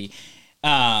TV.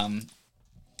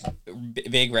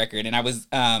 Big record, and I was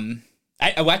I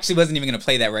actually wasn't even gonna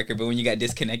play that record, but when you got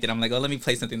disconnected, I'm like, oh, let me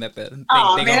play something that they gonna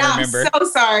remember. I'm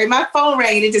so sorry. My phone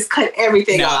rang and it just cut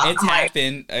everything off. It's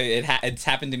happened. It's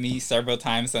happened to me several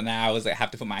times. So now I was like, I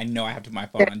have to put my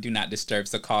phone on Do Not Disturb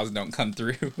so calls don't come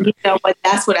through. You know what?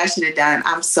 That's what I should have done.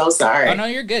 I'm so sorry. Oh no,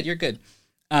 you're good. You're good.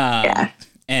 Yeah.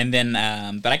 And then,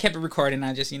 but I kept it recording.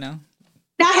 I just, Now,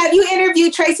 have you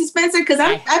interviewed Tracy Spencer? Because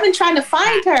I've been trying to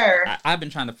find her. I've been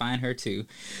trying to find her too.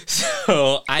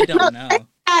 So I don't know.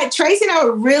 Tracy and I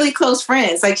were really close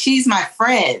friends. Like, she's my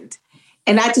friend.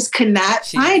 And I just could not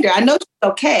find her. I know she's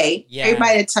okay. Yeah.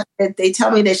 Everybody, they tell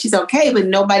me that she's okay, but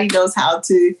nobody knows how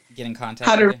to get in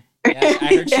contact with her. Yeah,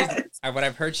 I heard what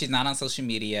I've heard, she's not on social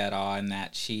media at all. And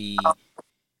that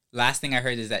last thing I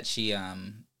heard is that she, I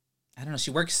don't know,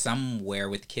 she works somewhere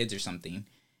with kids or something.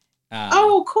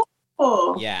 Cool.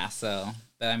 Yeah, so,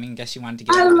 but I mean, guess she wanted to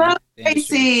get I love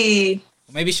Tracy.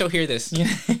 Well, maybe she'll hear this.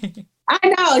 I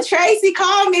know. Tracy,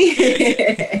 call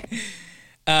me.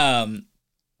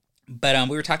 But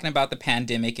we were talking about the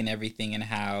pandemic and everything and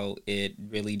how it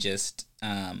really just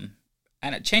and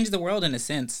it changed the world in a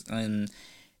sense, and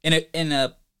I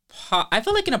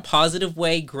feel like in a positive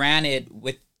way. Granted,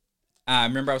 with I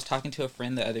remember I was talking to a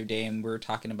friend the other day and we were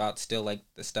talking about still like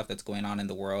the stuff that's going on in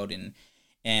the world,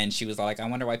 and she was like, I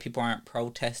wonder why people aren't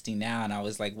protesting now. And I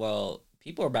was like, well,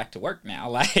 people are back to work now.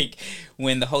 Like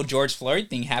when the whole George Floyd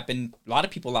thing happened, a lot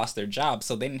of people lost their jobs,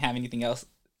 so they didn't have anything else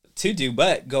to do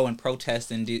but go and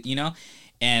protest and do,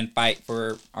 and fight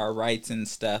for our rights and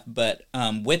stuff. But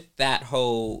with that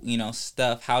whole,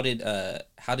 stuff, how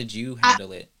did you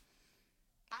handle it?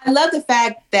 I love the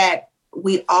fact that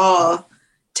we all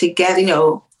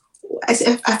together, I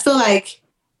feel like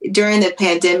during the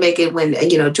pandemic and when,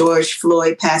 George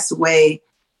Floyd passed away,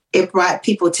 it brought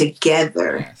people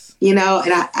together, yes. And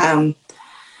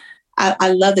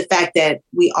I love the fact that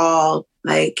we all,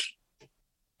 like,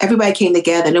 everybody came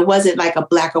together and it wasn't like a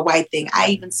black or white thing. I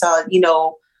even saw,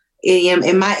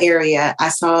 in my area, I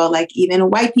saw like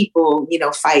even white people,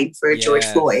 fighting for George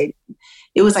Floyd.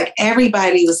 It was like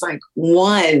everybody was like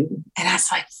one. And I was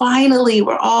like, finally,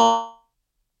 we're all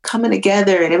coming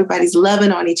together and everybody's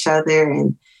loving on each other.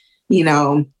 And,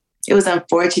 it was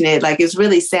unfortunate. Like, it was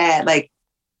really sad. Like,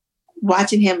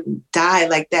 watching him die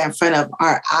like that in front of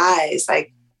our eyes.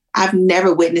 Like, I've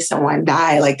never witnessed someone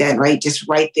die like that, right? Just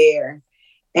right there.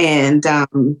 And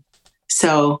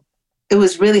so it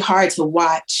was really hard to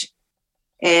watch.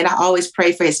 And I always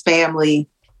pray for his family.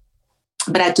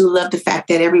 But I do love the fact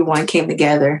that everyone came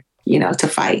together, to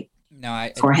fight. No,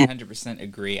 I 100%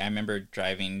 agree. I remember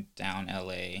driving down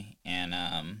LA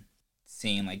and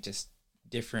seeing like just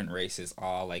different races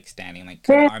all like standing like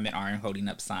kind of arm in arm holding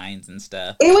up signs and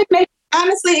stuff. It would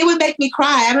make me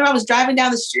cry. I remember I was driving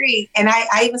down the street and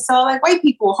I even saw like white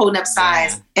people holding up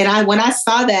signs. Yeah. And when I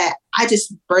saw that, I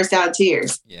just burst out in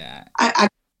tears. Yeah. I'm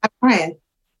crying.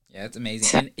 Yeah, it's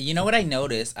amazing. And you know what I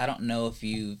noticed? I don't know if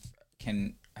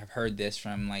I've heard this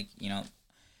from like,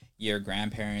 your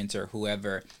grandparents or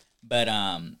whoever, but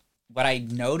what I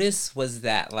noticed was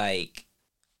that like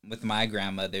with my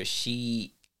grandmother,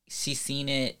 she seen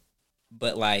it,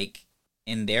 but like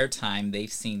in their time,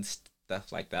 they've seen stuff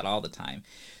like that all the time.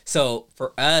 So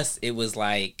for us, it was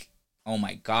like, oh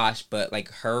my gosh, but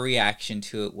like her reaction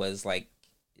to it was like,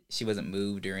 she wasn't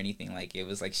moved or anything. Like it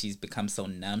was like she's become so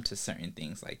numb to certain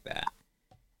things like that.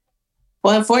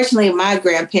 Well, unfortunately, my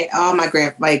grandparents on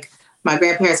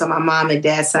my mom and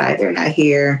dad's side, they're not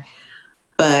here.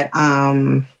 But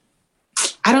I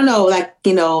don't know,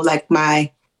 like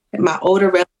my older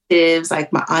relatives,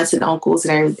 like my aunts and uncles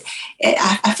and everything,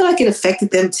 I feel like it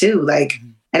affected them too. Like,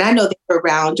 and I know they were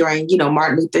around during,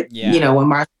 Martin Luther, when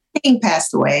Martin Luther King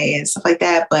passed away and stuff like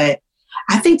that. But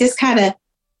I think it kind of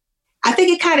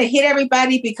hit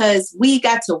everybody because we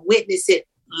got to witness it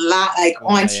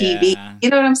on TV. Yeah. You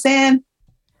know what I'm saying?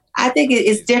 I think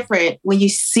it's different when you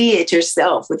see it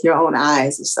yourself with your own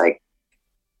eyes. It's like,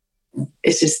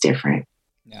 it's just different.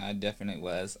 Yeah, it definitely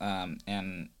was.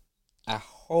 And I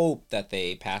hope that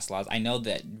they pass laws. I know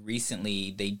that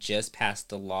recently they just passed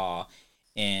the law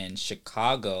in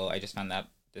Chicago. I just found that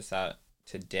this out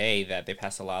today that they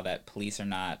passed a law that police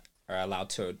are allowed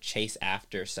to chase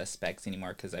after suspects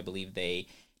anymore, because I believe they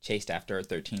chased after a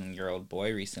 13-year-old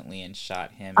boy recently and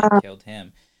shot him and killed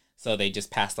him. So they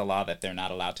just passed a law that they're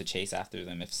not allowed to chase after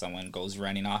them. If someone goes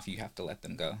running off, you have to let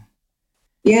them go.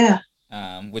 Yeah.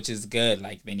 Which is good.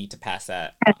 Like, they need to pass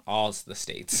that on all the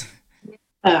states.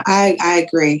 I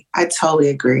agree. I totally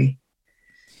agree.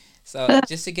 So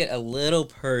just to get a little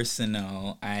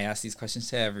personal, I ask these questions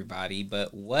to everybody,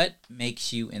 but what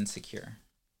makes you insecure?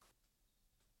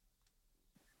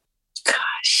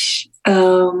 Gosh.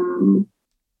 I'm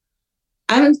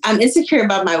insecure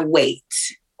about my weight.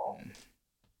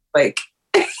 Like,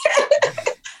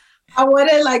 I want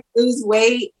to like lose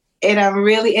weight, and I'm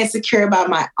really insecure about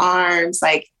my arms.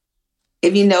 Like,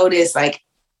 if you notice, like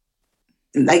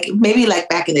maybe like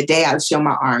back in the day, I would show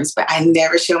my arms, but I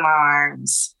never show my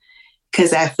arms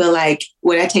because I feel like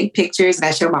when I take pictures and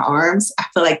I show my arms, I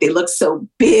feel like they look so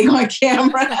big on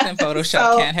camera.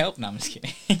 Photoshop can't help. No, I'm just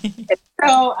kidding.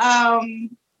 So,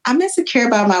 I'm insecure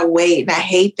about my weight, and I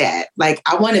hate that. Like,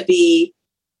 I want to be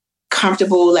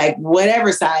comfortable, like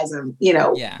whatever size I'm,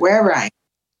 wherever I am,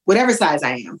 whatever size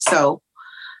I am. So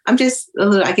I get a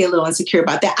little insecure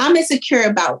about that. I'm insecure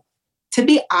about, to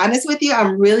be honest with you,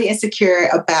 I'm really insecure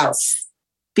about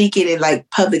speaking in like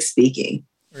public speaking.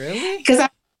 Really? Because I'm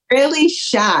really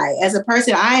shy. As a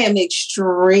person, I am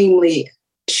extremely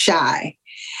shy.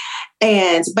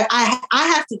 But I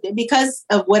have to, because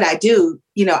of what I do,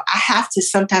 I have to,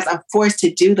 sometimes I'm forced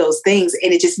to do those things,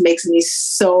 and it just makes me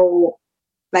so,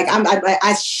 like,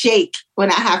 I shake when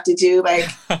I have to do, like,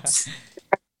 when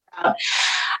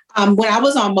I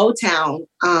was on Motown,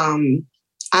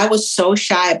 I was so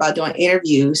shy about doing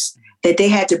interviews that they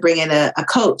had to bring in a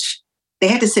coach. They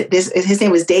had to sit his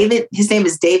name is David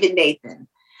Nathan.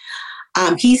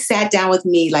 He sat down with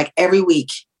me like every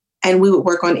week, and we would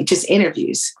work on just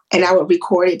interviews, and I would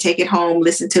record it, take it home,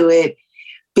 listen to it,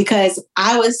 because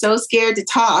I was so scared to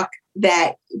talk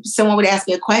that someone would ask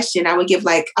me a question. I would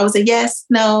say yes,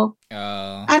 no.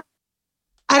 I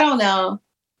don't know.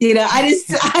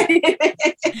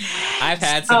 I've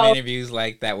had some interviews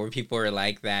like that where people are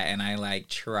like that, and I like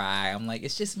try. I'm like,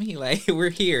 it's just me. Like, we're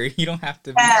here. You don't have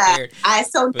to be scared. I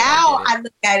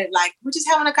look at it like we're just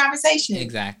having a conversation.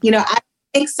 Exactly. I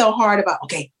think so hard about,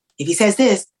 okay, if he says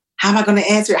this, how am I going to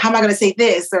answer it? How am I going to say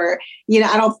this? Or,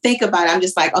 I don't think about it. I'm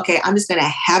just like, okay, I'm just going to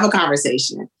have a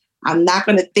conversation. I'm not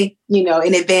going to think,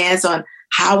 in advance on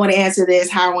how I want to answer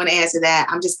this, how I want to answer that.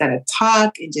 I'm just going to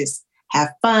talk and just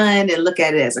have fun and look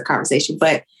at it as a conversation.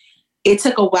 But it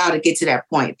took a while to get to that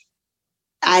point.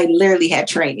 I literally had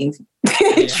training.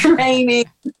 Training.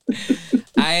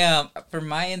 For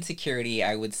my insecurity,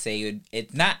 I would say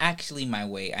it's not actually my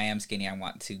weight. I am skinny. I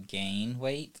want to gain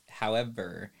weight.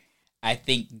 However, I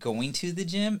think going to the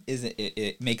gym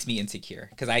it makes me insecure,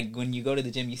 because when you go to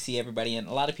the gym, you see everybody, and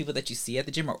a lot of people that you see at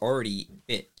the gym are already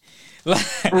fit.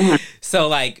 So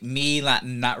like me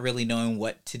not really knowing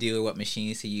what to do or what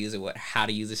machines to use or how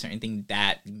to use a certain thing,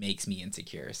 that makes me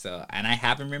insecure. So, and I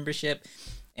have a membership,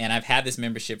 and I've had this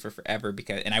membership for forever,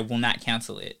 and I will not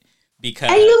cancel it because.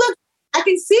 And I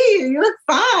can see you. You look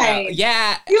fine.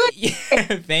 Yeah.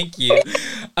 Thank you.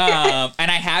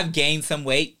 And I have gained some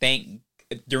weight.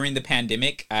 During the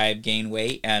pandemic, I've gained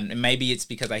weight, and maybe it's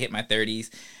because I hit my 30s.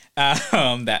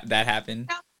 That happened.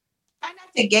 Try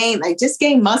not to gain, just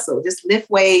gain muscle, just lift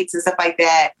weights and stuff like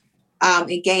that,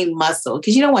 and gain muscle,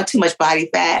 because you don't want too much body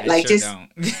fat.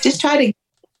 Just try to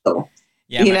go.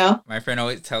 Yeah, my friend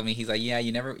always tell me, he's like,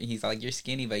 he's like, you're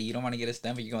skinny, but you don't want to get a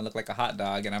stomach, you're gonna look like a hot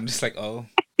dog, and I'm just like, oh,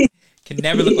 can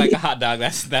never look like a hot dog.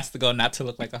 That's the goal, not to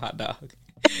look like a hot dog.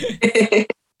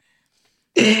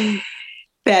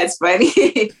 That's funny.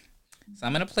 So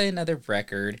I'm gonna play another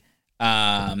record,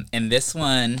 and this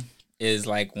one is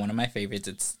like one of my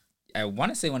favorites. I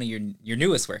want to say one of your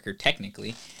newest record,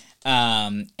 technically,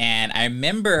 and I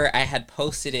remember I had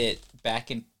posted it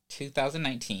back in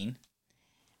 2019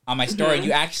 on my story.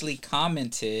 You actually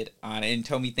commented on it and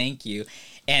told me thank you,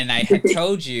 and I had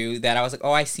told you that I was like,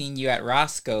 oh, I seen you at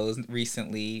Roscoe's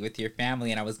recently with your family,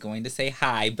 and I was going to say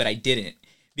hi, but I didn't,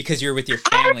 because you're with your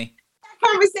family.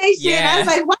 Conversation. Yeah. I was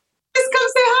like, why just come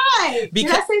say hi? Did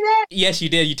I say that? Yes, you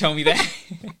did. You told me that. I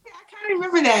kind of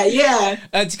remember that. Yeah.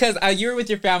 It's because you were with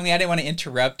your family. I didn't want to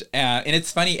interrupt. And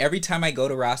it's funny, every time I go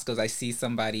to Roscoe's, I see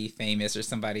somebody famous or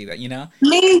somebody that,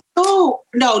 Me too.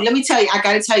 No, let me tell you. I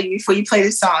got to tell you before you play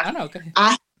this song. I know. Go ahead. I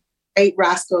have great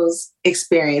Roscoe's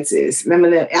experiences.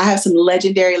 I have some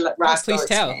legendary Roscoe's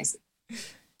experiences.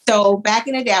 So back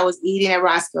in the day, I was eating at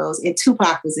Roscoe's, and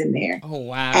Tupac was in there. Oh,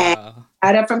 wow. And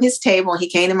I got up from his table, and he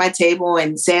came to my table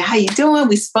and said, how you doing?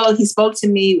 We spoke. He spoke to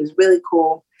me. It was really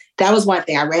cool. That was one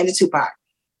thing. I ran to Tupac.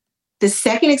 The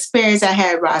second experience I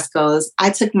had at Roscoe's, I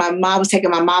was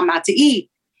taking my mom out to eat,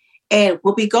 and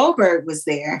Whoopi Goldberg was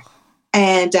there.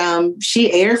 And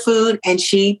she ate her food and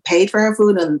she paid for her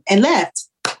food and left.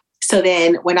 So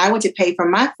then when I went to pay for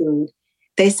my food,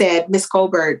 they said Miss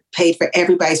Goldberg paid for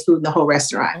everybody's food in the whole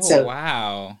restaurant. Oh, so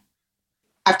wow.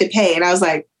 I have to pay. And I was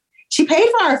like, she paid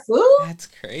for our food? That's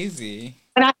crazy.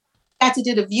 And I got to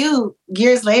do The View.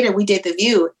 Years later, we did The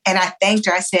View. And I thanked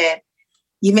her. I said,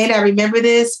 you may not remember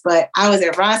this, but I was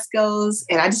at Roscoe's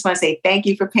and I just want to say thank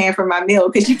you for paying for my meal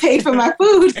because you paid for my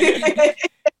food.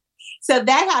 So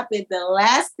that happened. The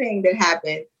last thing that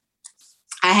happened,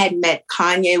 I had met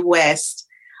Kanye West.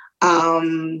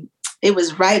 It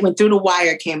was right when Through the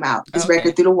Wire came out, his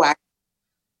record Through the Wire.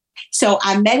 So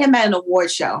I met him at an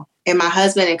award show, and my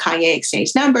husband and Kanye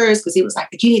exchanged numbers because he was like,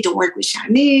 you need to work with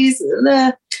Shanice.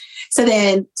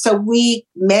 So we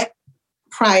met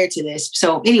prior to this.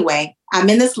 So anyway, I'm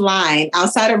in this line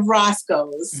outside of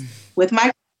Roscoe's with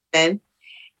my husband,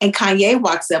 and Kanye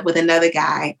walks up with another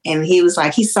guy, and he was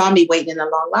like, he saw me waiting in a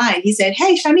long line. He said,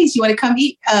 hey, Shanice, you want to come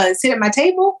eat, sit at my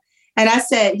table? And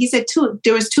he said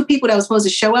there was two people that were supposed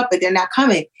to show up, but they're not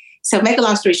coming. So make a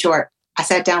long story short, I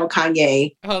sat down with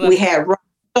Kanye. We had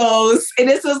Roscoe's, and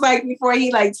this was like before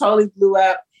he like totally blew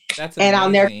up. That's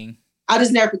amazing. I'll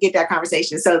just never forget that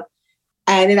conversation. So,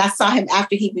 and then I saw him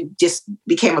after he just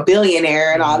became a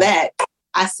billionaire and all that.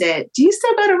 I said, do you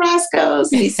still go to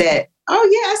Roscoe's? And he said, oh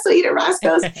yeah, I still eat at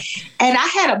Roscoe's. And I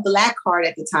had a black card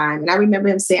at the time. And I remember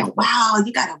him saying, wow,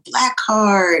 you got a black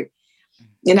card.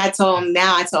 And I told him,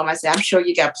 I said, I'm sure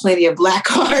you got plenty of black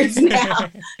cards now.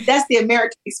 That's the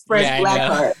American Express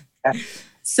black card.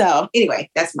 So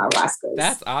anyway, that's my Roscoe's.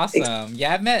 That's awesome.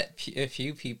 Yeah, I've met a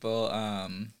few people.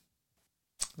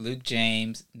 Luke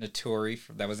James, Notori,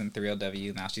 that was in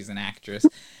 3LW. Now she's an actress.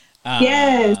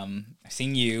 Yes. I've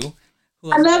seen you.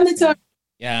 I love Notori.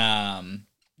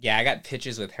 Yeah, I got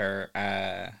pictures with her.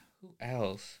 Who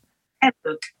else?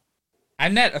 Luke.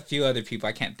 I've met a few other people.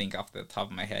 I can't think off the top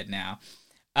of my head now.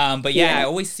 But yeah, I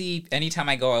always see, anytime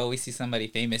I go, I always see somebody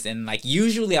famous. And like,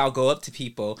 usually I'll go up to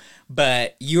people,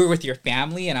 but you were with your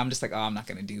family and I'm just like, oh, I'm not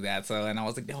going to do that. So, and I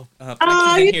was like, no, Flex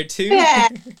is in here too. Yeah.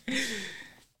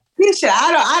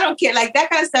 I don't care. Like that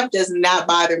kind of stuff does not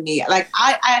bother me. Like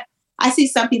I see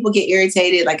some people get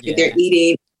irritated, like if they're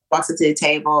eating, walks up to the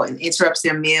table and interrupts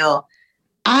their meal.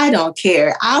 I don't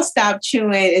care. I'll stop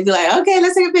chewing and be like, okay,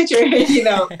 let's take a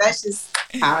picture. That's just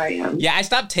how I am. Yeah, I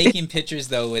stopped taking pictures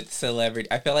though with celebrity.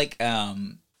 I feel like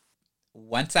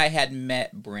once I had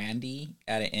met Brandy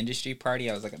at an industry party,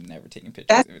 I was like, I'm never taking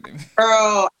pictures with him.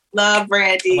 Girl, love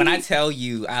Brandy. When I tell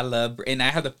you I love, and I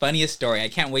have the funniest story. I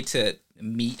can't wait to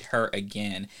meet her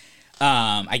again.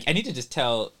 I need to just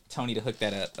tell Tony to hook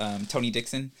that up. Tony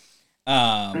Dixon.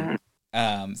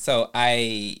 So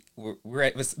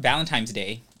it was Valentine's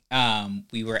Day.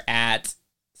 We were at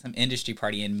some industry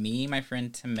party, and me, my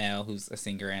friend Tamel, who's a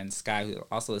singer, and Sky, who's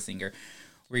also a singer,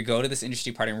 we go to this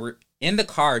industry party, and we're in the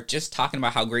car just talking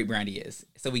about how great Brandy is.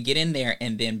 So we get in there,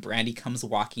 and then Brandy comes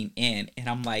walking in, and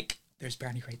I'm like, there's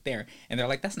Brandy right there. And they're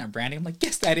like, that's not Brandy. I'm like,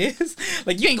 yes, that is.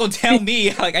 Like, you ain't gonna tell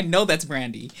me. Like, I know that's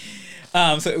Brandy.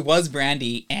 So it was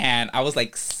Brandy, and I was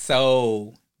like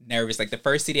so nervous. Like the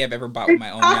first CD I've ever bought with my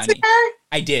own money.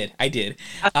 I did.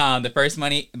 The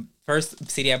first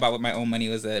CD I bought with my own money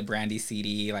was a Brandy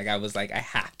CD. Like I was like, I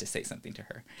have to say something to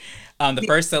her. The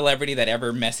first celebrity that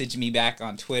ever messaged me back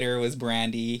on Twitter was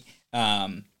Brandy.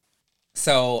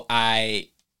 So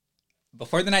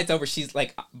before the night's over, she's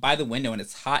like by the window and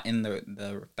it's hot in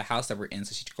the house that we're in.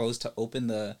 So she goes to open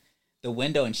the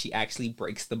window and she actually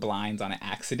breaks the blinds on an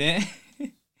accident.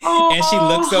 And she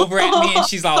looks over at me and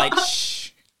she's all like, shh.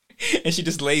 And she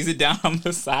just lays it down on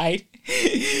the side.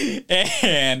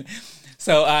 And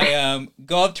so I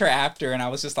go up to her after, and I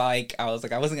was like, I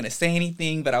wasn't going to say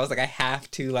anything, but I was like, I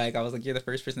have to. Like, I was like, you're the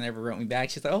first person that ever wrote me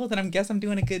back. She's like, oh, then I guess I'm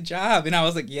doing a good job. And I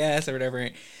was like, yes, or whatever.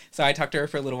 So I talked to her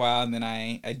for a little while, and then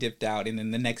I dipped out. And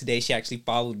then the next day, she actually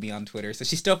followed me on Twitter. So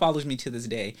she still follows me to this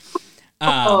day.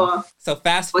 So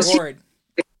fast forward.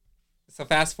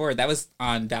 That was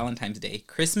on Valentine's Day.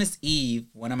 Christmas Eve,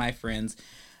 one of my friends,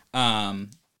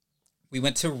 we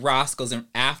went to Roscoe's, and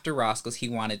after Roscoe's, he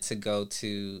wanted to go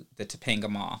to the Topanga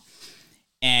Mall.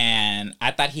 And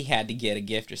I thought he had to get a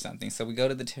gift or something. So we go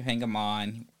to the Topanga Mall,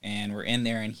 and we're in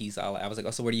there, and I was like,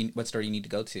 oh, so what store do you need to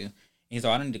go to? And he's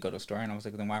like, I don't need to go to a store. And I was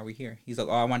like, then why are we here? He's like,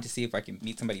 oh, I wanted to see if I can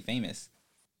meet somebody famous.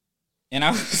 And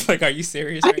I was like, are you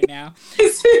serious right now?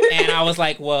 And I was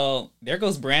like, well, there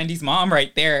goes Brandy's mom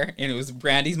right there. And it was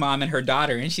Brandy's mom and her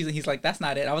daughter. And he's like, that's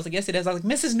not it. I was like, yes, it is. I was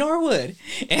like, Mrs. Norwood.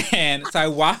 And so I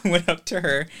went up to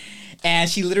her And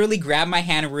she literally grabbed my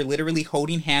hand and we're literally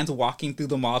holding hands, walking through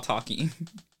the mall talking.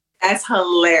 That's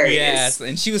hilarious. Yes,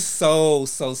 and she was so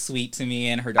sweet to me,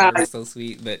 and her daughter was so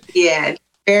sweet. But yeah,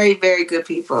 very, very good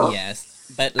people.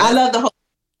 Yes, but I love the whole.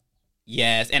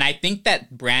 Yes, and I think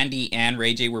that Brandy and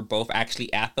Ray J were both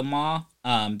actually at the mall.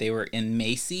 They were in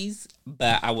Macy's,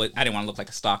 but I didn't want to look like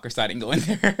a stalker, so I didn't go in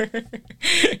there.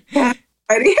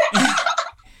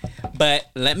 But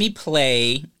let me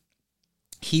play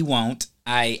He Won't.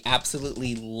 I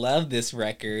absolutely love this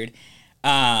record.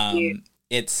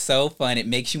 It's so fun. It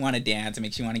makes you want to dance. It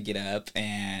makes you want to get up.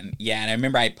 And yeah, and I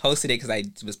remember I posted it because I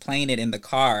was playing it in the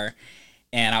car.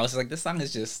 And I was like, this song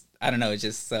is just, I don't know, it's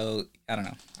just so, I don't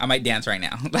know. I might dance right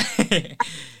now. Let's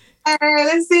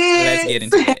see. Let's get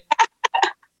into it.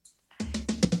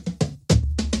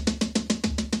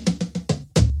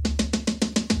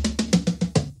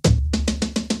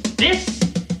 This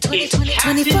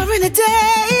 24 in a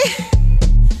day.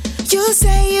 You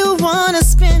say you wanna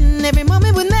spend every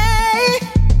moment with me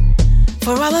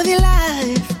for all of your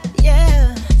life,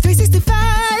 yeah. 365.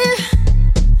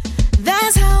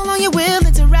 That's how long you're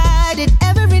willing to ride it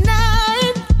every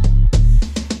night.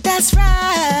 That's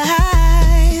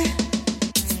right.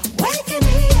 Waking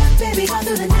me up, baby, all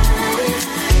through the night.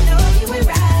 I know you ain't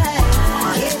right.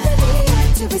 Keeping me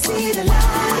up till we see the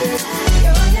light.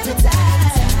 You'll never die.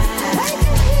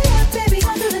 Waking me up, baby,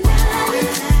 all through the night.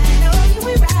 I know you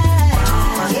ain't right.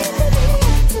 Keeping me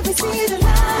up till we see the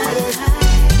light.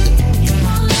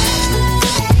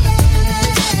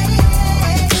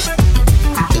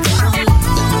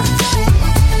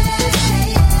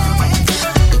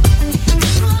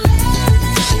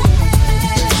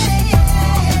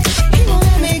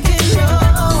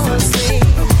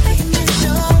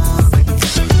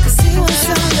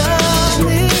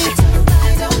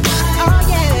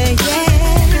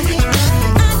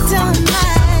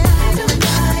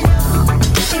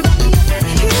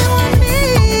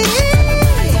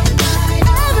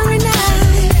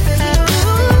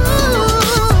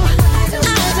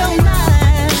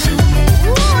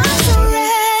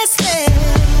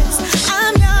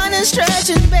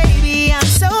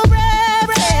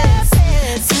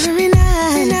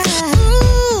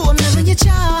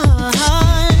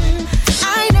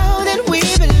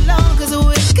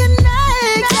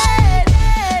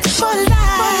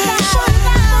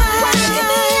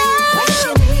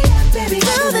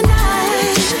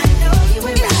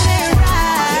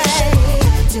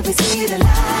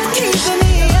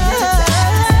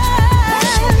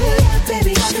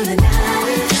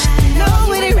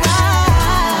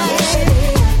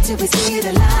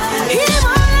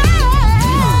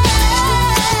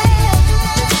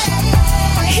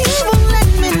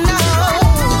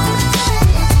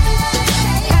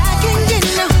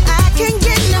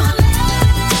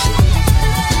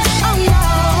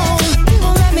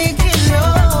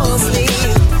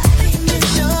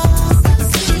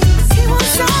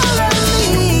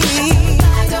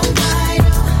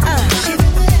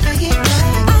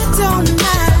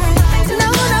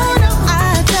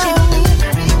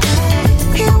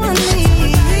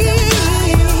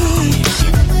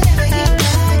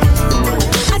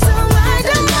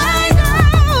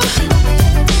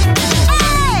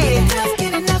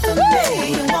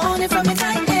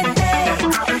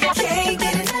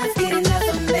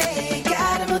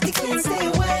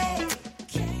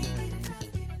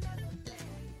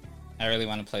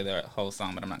 Whole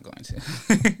song, but I'm not going to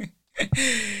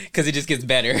because it just gets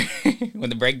better when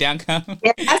the breakdown comes.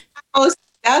 Yeah,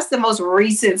 that's the most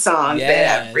recent song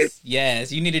that I've written.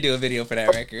 Yes, you need to do a video for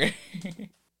that record.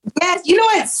 Yes, you know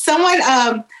what? Someone,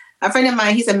 a friend of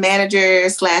mine, he's a manager /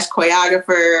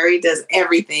 choreographer. He does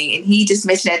everything, and he just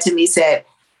mentioned that to me. Said,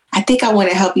 "I think I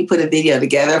want to help you put a video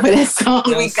together for that song."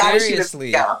 No, we got to shoot a seriously.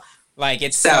 video. Like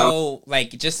it's so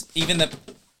like just even the.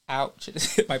 Ouch, I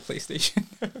just hit my PlayStation.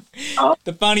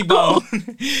 The funny bone.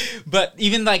 But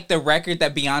even like the record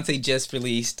that Beyonce just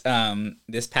released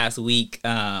this past week,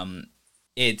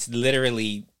 it's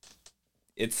literally,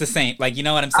 it's the same. Like, you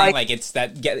know what I'm saying? Like it's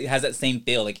it has that same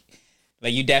feel. Like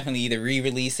you definitely either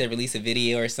release a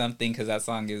video or something, because that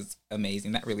song is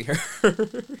amazing. That really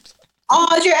hurt.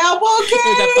 Oh, is your elbow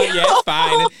okay? Yeah, it's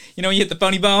fine. You know when you hit the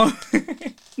funny bone?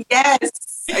 Yes.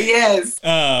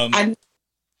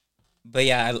 But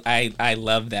yeah, I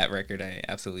love that record. I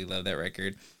absolutely love that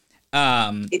record.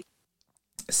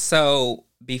 So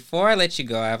before I let you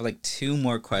go, I have like 2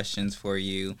 more questions for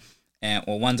you. And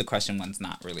well, one's a question, one's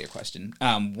not really a question.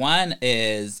 One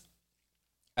is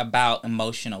about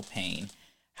emotional pain.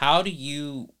 How do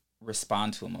you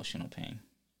respond to emotional pain?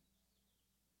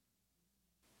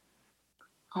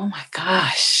 Oh my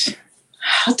gosh.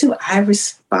 How do I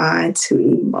respond to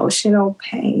emotional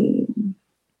pain?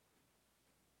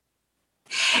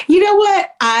 You know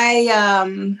what?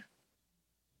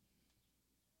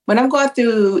 When I'm going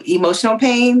through emotional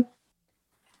pain,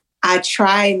 I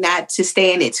try not to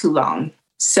stay in it too long.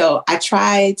 So I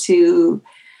try to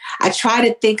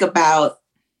think about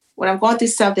when I'm going through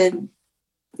something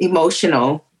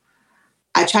emotional,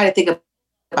 I try to think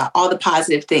about all the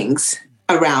positive things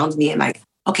around me and like,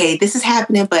 okay, this is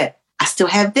happening, but I still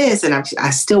have this, and I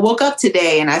still woke up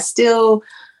today, and I still,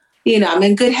 I'm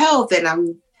in good health, and I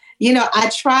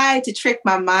try to trick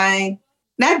my mind,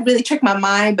 not really trick my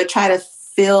mind, but try to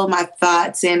fill my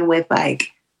thoughts in with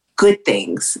like good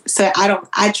things. So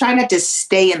I try not to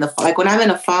stay in the, like when I'm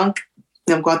in a funk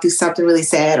and I'm going through something really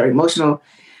sad or emotional,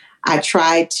 I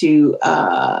try to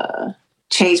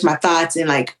change my thoughts and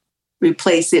like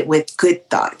replace it with good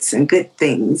thoughts and good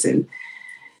things. And,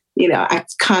 I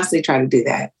constantly try to do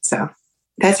that. So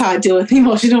that's how I deal with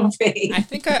emotional pain. I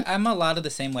think I'm a lot of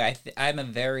the same way. I'm a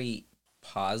very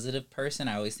positive person.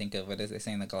 I always think of what is they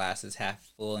saying, the glass is half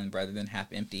full and rather than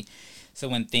half empty. So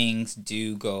when things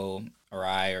do go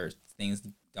awry or things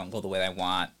don't go the way I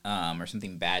want, or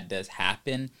something bad does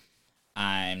happen,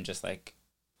 I'm just like,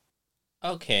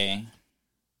 okay,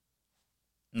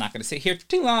 I'm not going to sit here for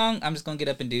too long. I'm just going to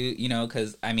get up and do,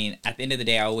 because at the end of the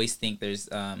day, I always think there's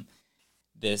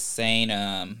this saying,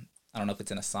 I don't know if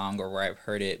it's in a song or where I've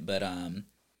heard it, but I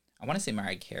want to say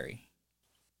Mariah Carey.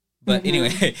 But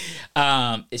anyway,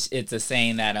 it's a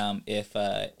saying that if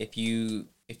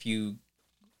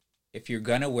you're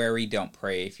gonna worry, don't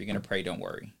pray. If you're gonna pray, don't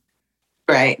worry.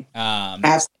 Right.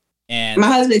 Absolutely. And my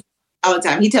husband all the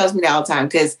time. He tells me that all the time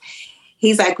because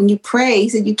he's like, when you pray, he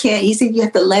said you can't. He said you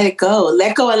have to let it go and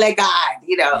let God.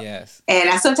 Yes.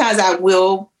 And sometimes I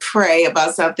will pray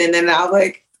about something, and I'm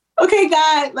like, okay,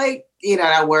 God, like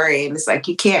I worry, and it's like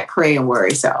you can't pray and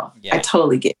worry. So yeah. I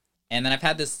totally get it. And then I've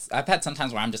had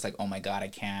sometimes where I'm just like, oh my God, I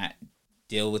can't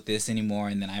deal with this anymore.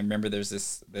 And then I remember there's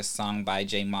this song by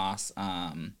J Moss.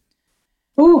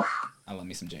 Ooh. I love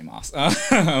me some J Moss.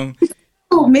 Oh,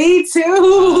 me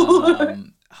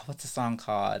too. What's the song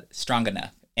called? Strong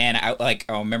Enough. And I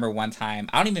remember one time,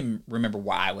 I don't even remember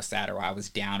why I was sad or why I was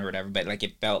down or whatever, but like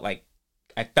I felt like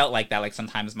that. Like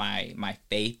sometimes my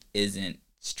faith isn't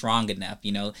strong enough,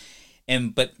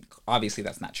 but obviously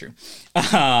that's not true.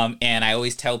 And I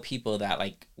always tell people that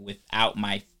like without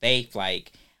my faith,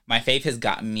 like my faith has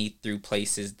gotten me through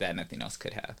places that nothing else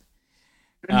could have.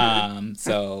 I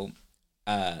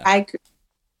agree.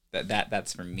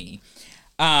 That's for me.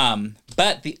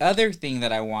 But the other thing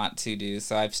that I want to do,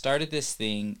 so I've started this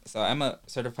thing. So I'm a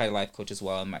certified life coach as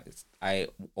well. And I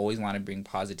always want to bring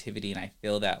positivity. And I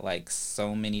feel that like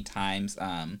so many times,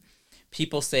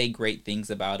 people say great things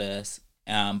about us,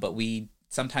 but we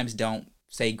sometimes don't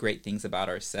say great things about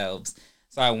ourselves.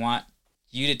 So I want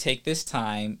you to take this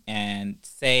time and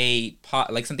say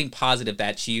like something positive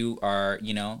that you are,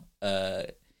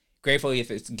 grateful, if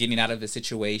it's getting out of a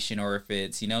situation or if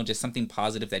it's, just something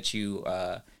positive that you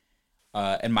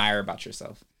admire about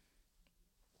yourself.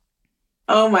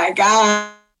 Oh my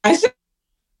gosh. And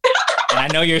I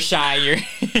know you're shy,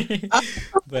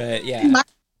 but yeah.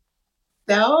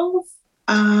 Myself,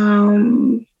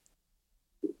 I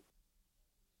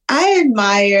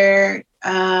admire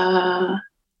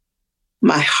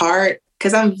my heart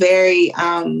because I'm very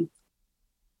when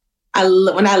I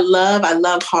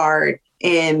love hard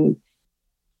and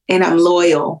I'm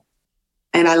loyal,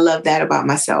 and I love that about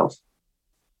myself.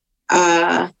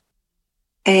 And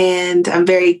I'm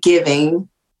very giving.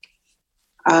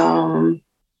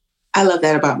 I love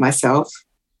that about myself.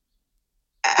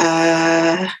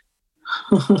 I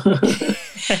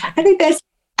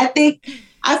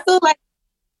feel like,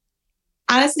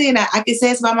 honestly, and I can say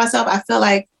this about myself, I feel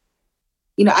like,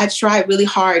 I try really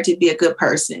hard to be a good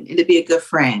person and to be a good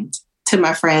friend to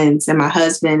my friends and my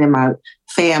husband and my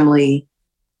family.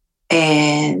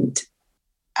 And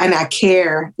I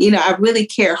care, I really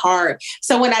care hard.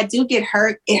 So when I do get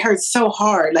hurt, it hurts so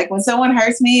hard. Like when someone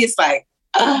hurts me, it's like,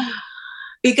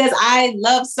 because I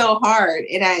love so hard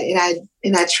and I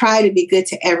try to be good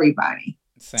to everybody.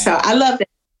 Same. So I love that.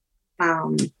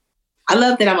 I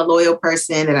love that I'm a loyal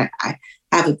person and I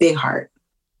have a big heart.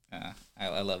 I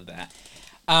love that.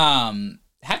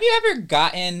 Have you ever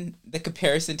gotten the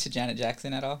comparison to Janet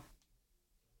Jackson at all?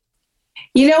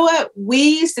 You know what?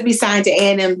 We used to be signed to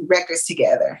A&M Records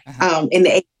together in the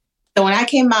 80s. So when I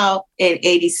came out in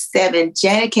 87,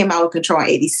 Janet came out with Control in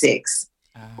 86.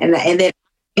 And then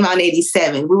came out in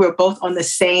 87. We were both on the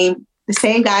same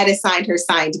guy that signed her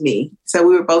signed me. So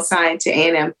we were both signed to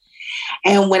A&M.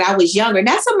 And when I was younger,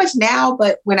 not so much now,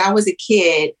 but when I was a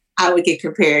kid, I would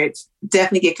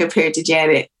definitely get compared to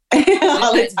Janet.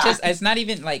 All the time. It's not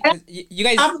even like you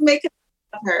guys. I'm making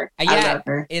her. Yeah, I love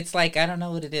her. It's like I don't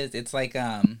know what it is. It's like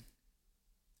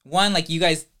one, like you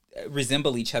guys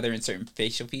resemble each other in certain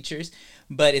facial features,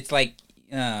 but it's like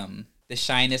the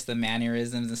shyness, the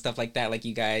mannerisms and stuff like that. Like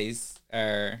you guys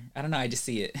are, I don't know, I just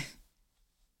see it.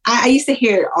 I used to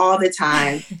hear it all the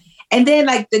time. And then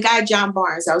like the guy, John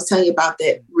Barnes, I was telling you about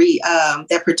that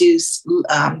that produced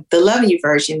the Loving You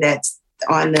version that's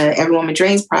on the Every Woman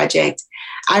Dreams project.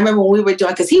 I remember when we were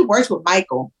doing, because he works with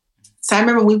Michael. So I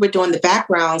remember we were doing the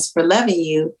backgrounds for Loving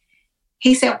You.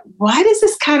 He said, why does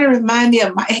this kind of remind me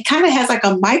of, it kind of has like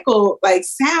a Michael like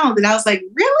sound. And I was like,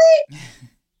 really?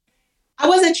 I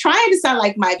wasn't trying to sound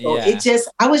like Michael. Yeah.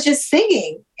 I was just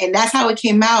singing and that's how it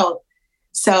came out.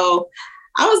 So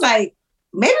I was like,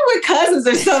 maybe we're cousins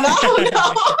or something. I don't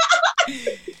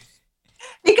know.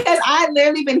 Because I've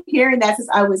literally been hearing that since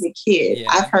I was a kid. Yeah.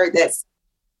 I've heard that.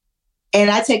 And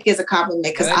I take it as a compliment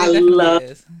because I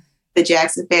love the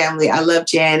Jackson family. I love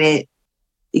Janet.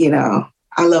 You know,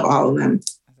 I love all of them.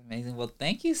 That's amazing. Well,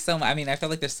 thank you so much. I mean, I feel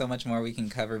like there's so much more we can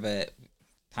cover, but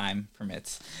time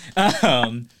permits.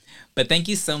 But thank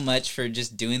you so much for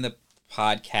just doing the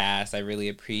podcast. I really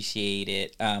appreciate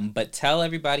it. But tell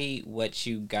everybody what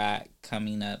you got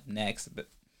coming up next.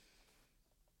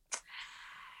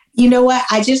 You know what?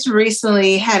 I just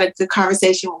recently had a good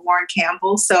conversation with Warren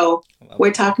Campbell. So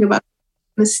we're talking about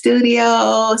the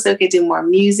studio so we could do more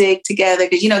music together.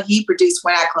 Because, you know, he produced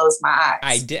When I Close My Eyes.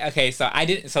 I did. Okay, so I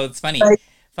didn't. So it's funny.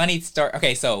 Funny story.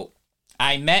 Okay, so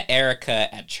I met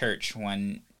Erica at church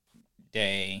one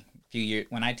day a few years.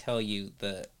 When I tell you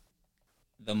the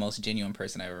most genuine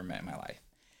person I ever met in my life.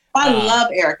 I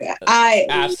love Erica. I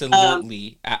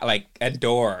absolutely like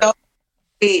adore.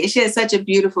 She has such a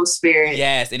beautiful spirit.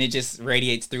 Yes, and it just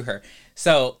radiates through her.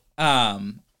 So,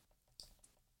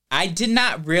 I did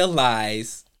not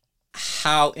realize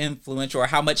how influential or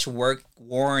how much work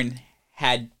Warren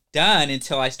had done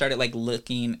until I started like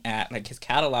looking at like his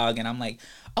catalog, and I'm like,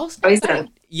 I was like, I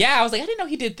didn't know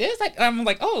he did this. Like, I'm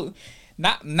like, oh,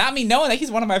 not me knowing that he's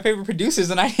one of my favorite producers,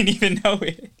 and I didn't even know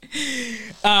it.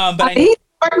 But he's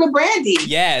working with Brandy.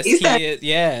 Yes, he is.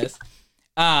 Yes.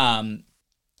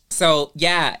 So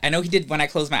yeah, I know he did When I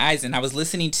Close My Eyes, and I was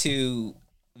listening to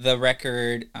the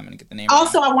record. I'm gonna get the name.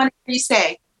 Also, I want to hear you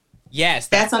say. Yes,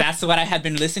 that's what I had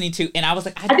been listening to, and I was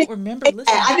like, I don't remember listening.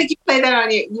 I think you played that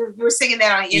on you were singing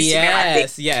that on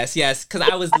Instagram. Yes, because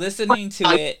I was listening to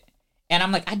it, and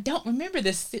I'm like, I don't remember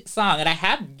this song, and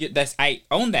I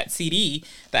own that CD,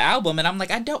 the album, and I'm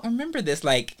like, I don't remember this.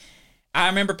 Like, I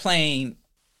remember playing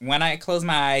When I Close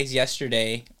My Eyes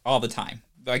yesterday all the time.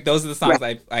 Like, those are the songs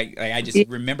I just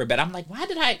remember. But I'm like, why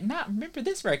did I not remember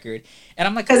this record? And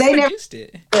I'm like, because they produced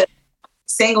it.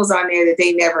 Singles on there that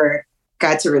they never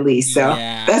got to release. So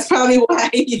that's probably why.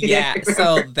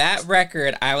 So that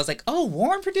record, I was like, oh,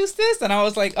 Warren produced this? And I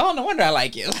was like, oh, no wonder I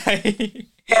like it.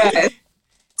 Yes.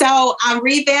 So I'm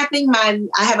revamping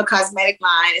I have a cosmetic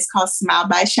line. It's called Smile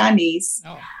by Shanice.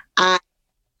 Oh. I'm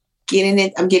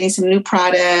getting some new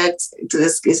products.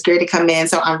 It's great to come in.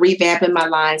 So I'm revamping my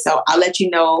line. So I'll let you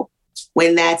know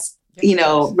when that's,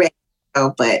 ready.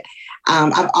 But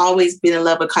I've always been in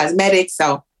love with cosmetics.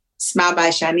 So Smile by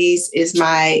Shanice is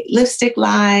my lipstick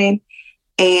line.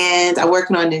 And I'm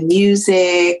working on the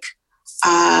music.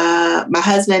 My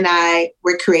husband and I,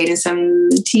 we're creating some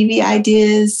TV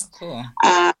ideas. Cool.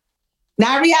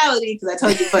 Not reality, because I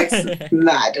told you, folks,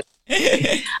 not.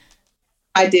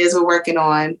 Ideas we're working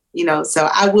on, so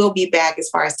I will be back as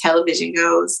far as television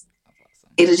goes.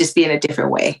 Awesome. It'll just be in a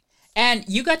different way. And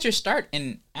you got your start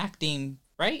in acting,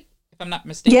 right? If I'm not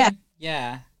mistaken.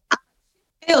 Yeah.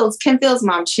 Kim Phil's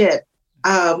mom, Chip.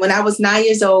 When I was 9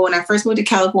 years old, when I first moved to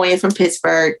California from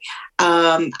Pittsburgh,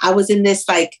 I was in this,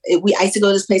 I used to go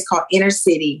to this place called Inner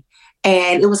City.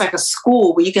 And it was like a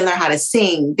school where you can learn how to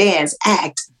sing, dance,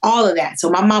 act, all of that. So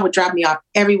my mom would drop me off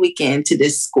every weekend to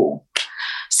this school.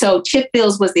 So Chip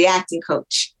Bills was the acting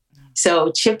coach.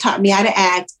 So Chip taught me how to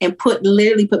act and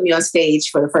literally put me on stage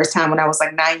for the first time when I was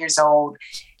like 9 years old.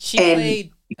 She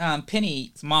played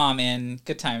Penny's mom in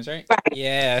Good Times, right?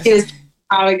 Yeah. It was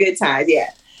all a Good Times, yeah.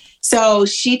 So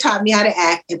she taught me how to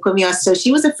act and put me on. So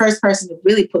she was the first person to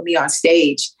really put me on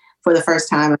stage for the first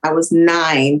time. I was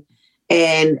 9.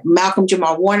 And Malcolm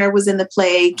Jamal Warner was in the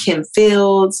play, Kim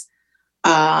Fields.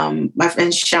 My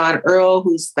friend Sean Earl,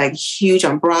 who's like huge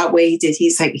on Broadway, he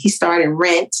starred in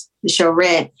Rent, the show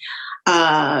Rent.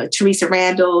 Teresa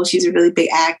Randall, she's a really big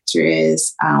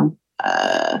actress.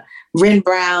 Ren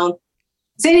Brown.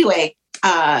 So anyway,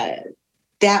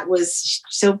 that was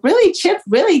really Chip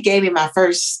really gave me my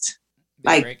first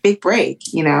big break.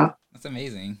 That's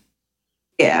amazing.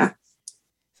 Yeah.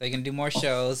 So you can do more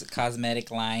shows, cosmetic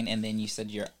line, and then you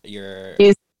said your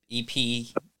Yes.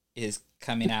 EP is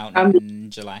coming out Um,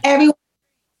 in July.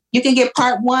 You can get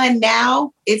part 1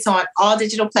 now. It's on all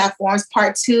digital platforms.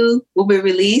 Part 2 will be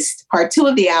released. Part 2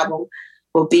 of the album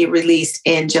will be released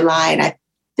in July. And I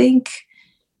think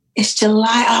it's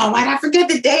July. Oh, why did I forget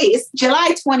the date? It's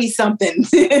July 20 something.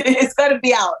 It's going to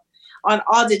be out on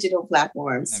all digital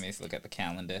platforms. Let me just look at the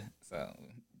calendar.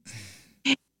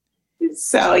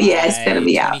 So yeah, it's going to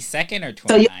be out. 22nd or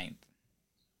 29th?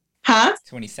 Huh?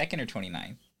 22nd or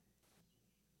 29th?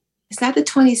 It's not the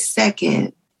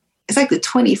 22nd. It's like the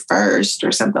 21st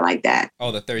or something like that.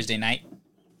 Oh, the Thursday night?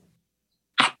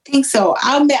 I think so.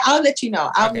 I'll let you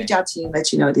know. I'll Okay. reach out to you and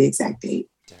let you know the exact date.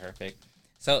 Perfect.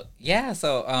 So yeah,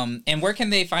 and where can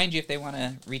they find you if they want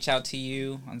to reach out to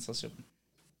you on social?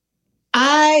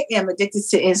 I am addicted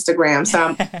to Instagram,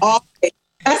 so I'm always,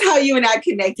 that's how you and I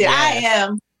connected. Yes. I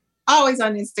am always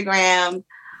on Instagram.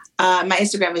 My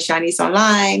Instagram is Shanice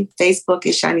Online. Facebook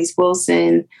is Shanice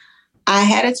Wilson. I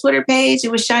had a Twitter page.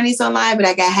 It was Shanice Online, but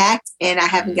I got hacked and I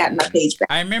haven't gotten my page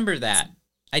back. I remember that.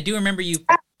 I do remember you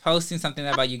posting something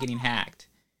about you getting hacked.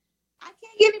 I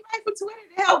can't get anybody from Twitter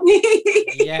to help me.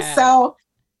 Yeah. So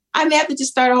I may have to just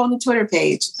start a whole new Twitter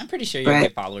page. I'm pretty sure you'll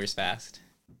get followers fast.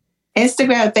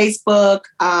 Instagram, Facebook.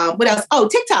 What else? Oh,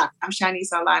 TikTok. I'm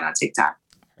Shanice Online on TikTok.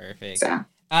 Perfect. So.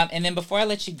 And then before I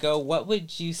let you go, what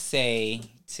would you say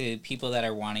to people that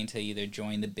are wanting to either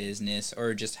join the business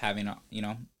or just having,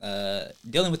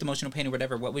 dealing with emotional pain or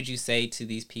whatever? What would you say to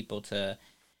these people to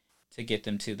get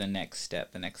them to the next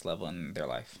step, the next level in their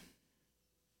life?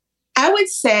 I would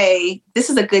say this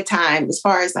is a good time as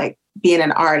far as like being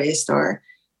an artist or,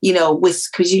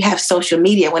 because you have social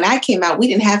media. When I came out, we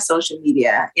didn't have social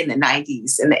media in the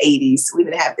 90s and the 80s. We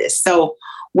didn't have this. So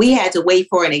we had to wait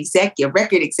for an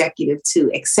record executive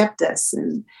to accept us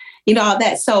and, all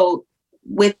that. So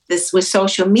with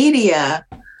social media,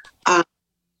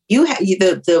 you have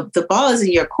the ball is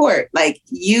in your court. Like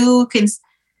you can,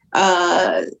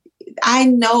 I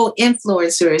know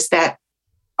influencers that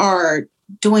are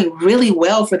doing really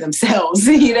well for themselves.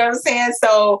 You know what I'm saying?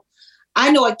 So I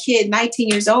know a kid, 19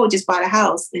 years old, just bought a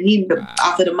house and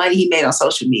off of the money he made on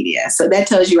social media. So that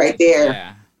tells you right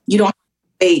there, you don't have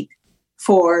to wait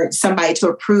for somebody to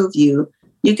approve you.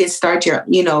 You can start your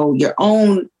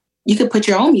own. You can put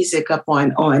your own music up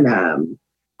on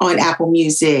Apple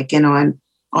Music and on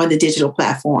the digital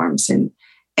platforms, and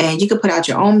you can put out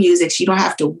your own music. So you don't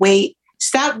have to wait.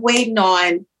 Stop waiting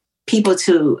on people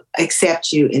to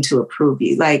accept you and to approve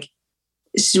you. Like,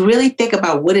 just really think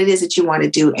about what it is that you want to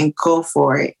do and go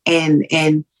for it, and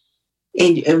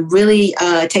really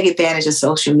take advantage of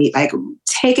social media. Like,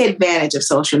 take advantage of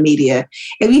social media.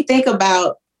 If you think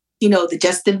about, the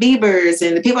Justin Biebers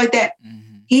and the people like that,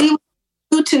 he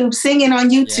YouTube singing on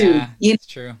YouTube. Yeah, it's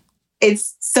true.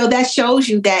 So that shows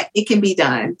you that it can be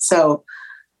done. So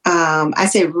I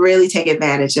say really take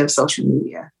advantage of social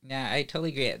media. Yeah, I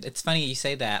totally agree. It's funny you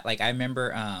say that. Like, I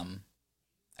remember,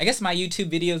 I guess my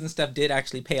YouTube videos and stuff did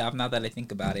actually pay off now that I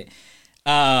think about it.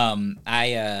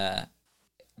 I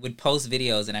would post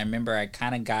videos, and I remember I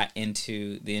kind of got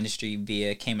into the industry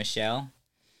via K. Michelle.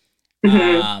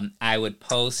 I would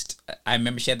post, I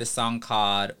remember she had this song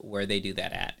called Where They Do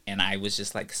That At, and I was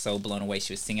just like so blown away.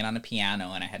 She was singing on the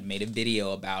piano, and I had made a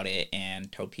video about it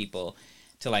and told people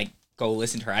to like go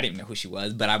listen to her. I didn't know who she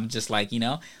was, but I'm just like,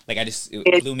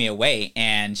 it blew me away.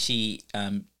 And she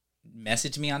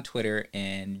messaged me on Twitter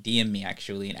and DM'd me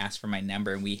actually and asked for my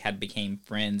number, and we became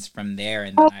friends from there.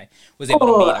 And then I was able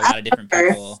to meet a lot of different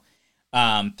people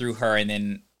through her.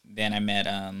 And then I met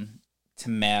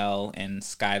Tamel and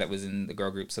Sky, that was in the girl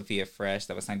group Sophia Fresh,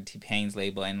 that was signed to T-Pain's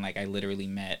label. And like I literally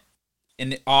met,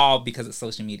 and all because of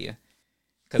social media,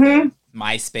 because of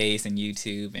MySpace and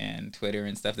YouTube and Twitter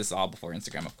and stuff. This is all before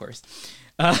Instagram, of course.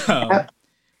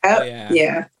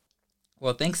 Yeah.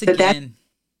 Well, thanks again.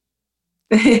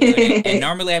 And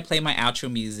normally I play my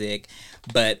outro music,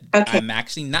 but I'm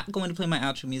actually not going to play my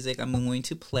outro music. I'm going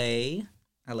to play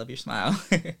I Love Your Smile.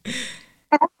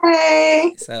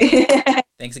 Hey. So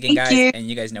thanks again, guys. And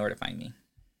you guys know where to find me.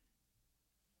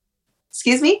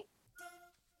 Excuse me?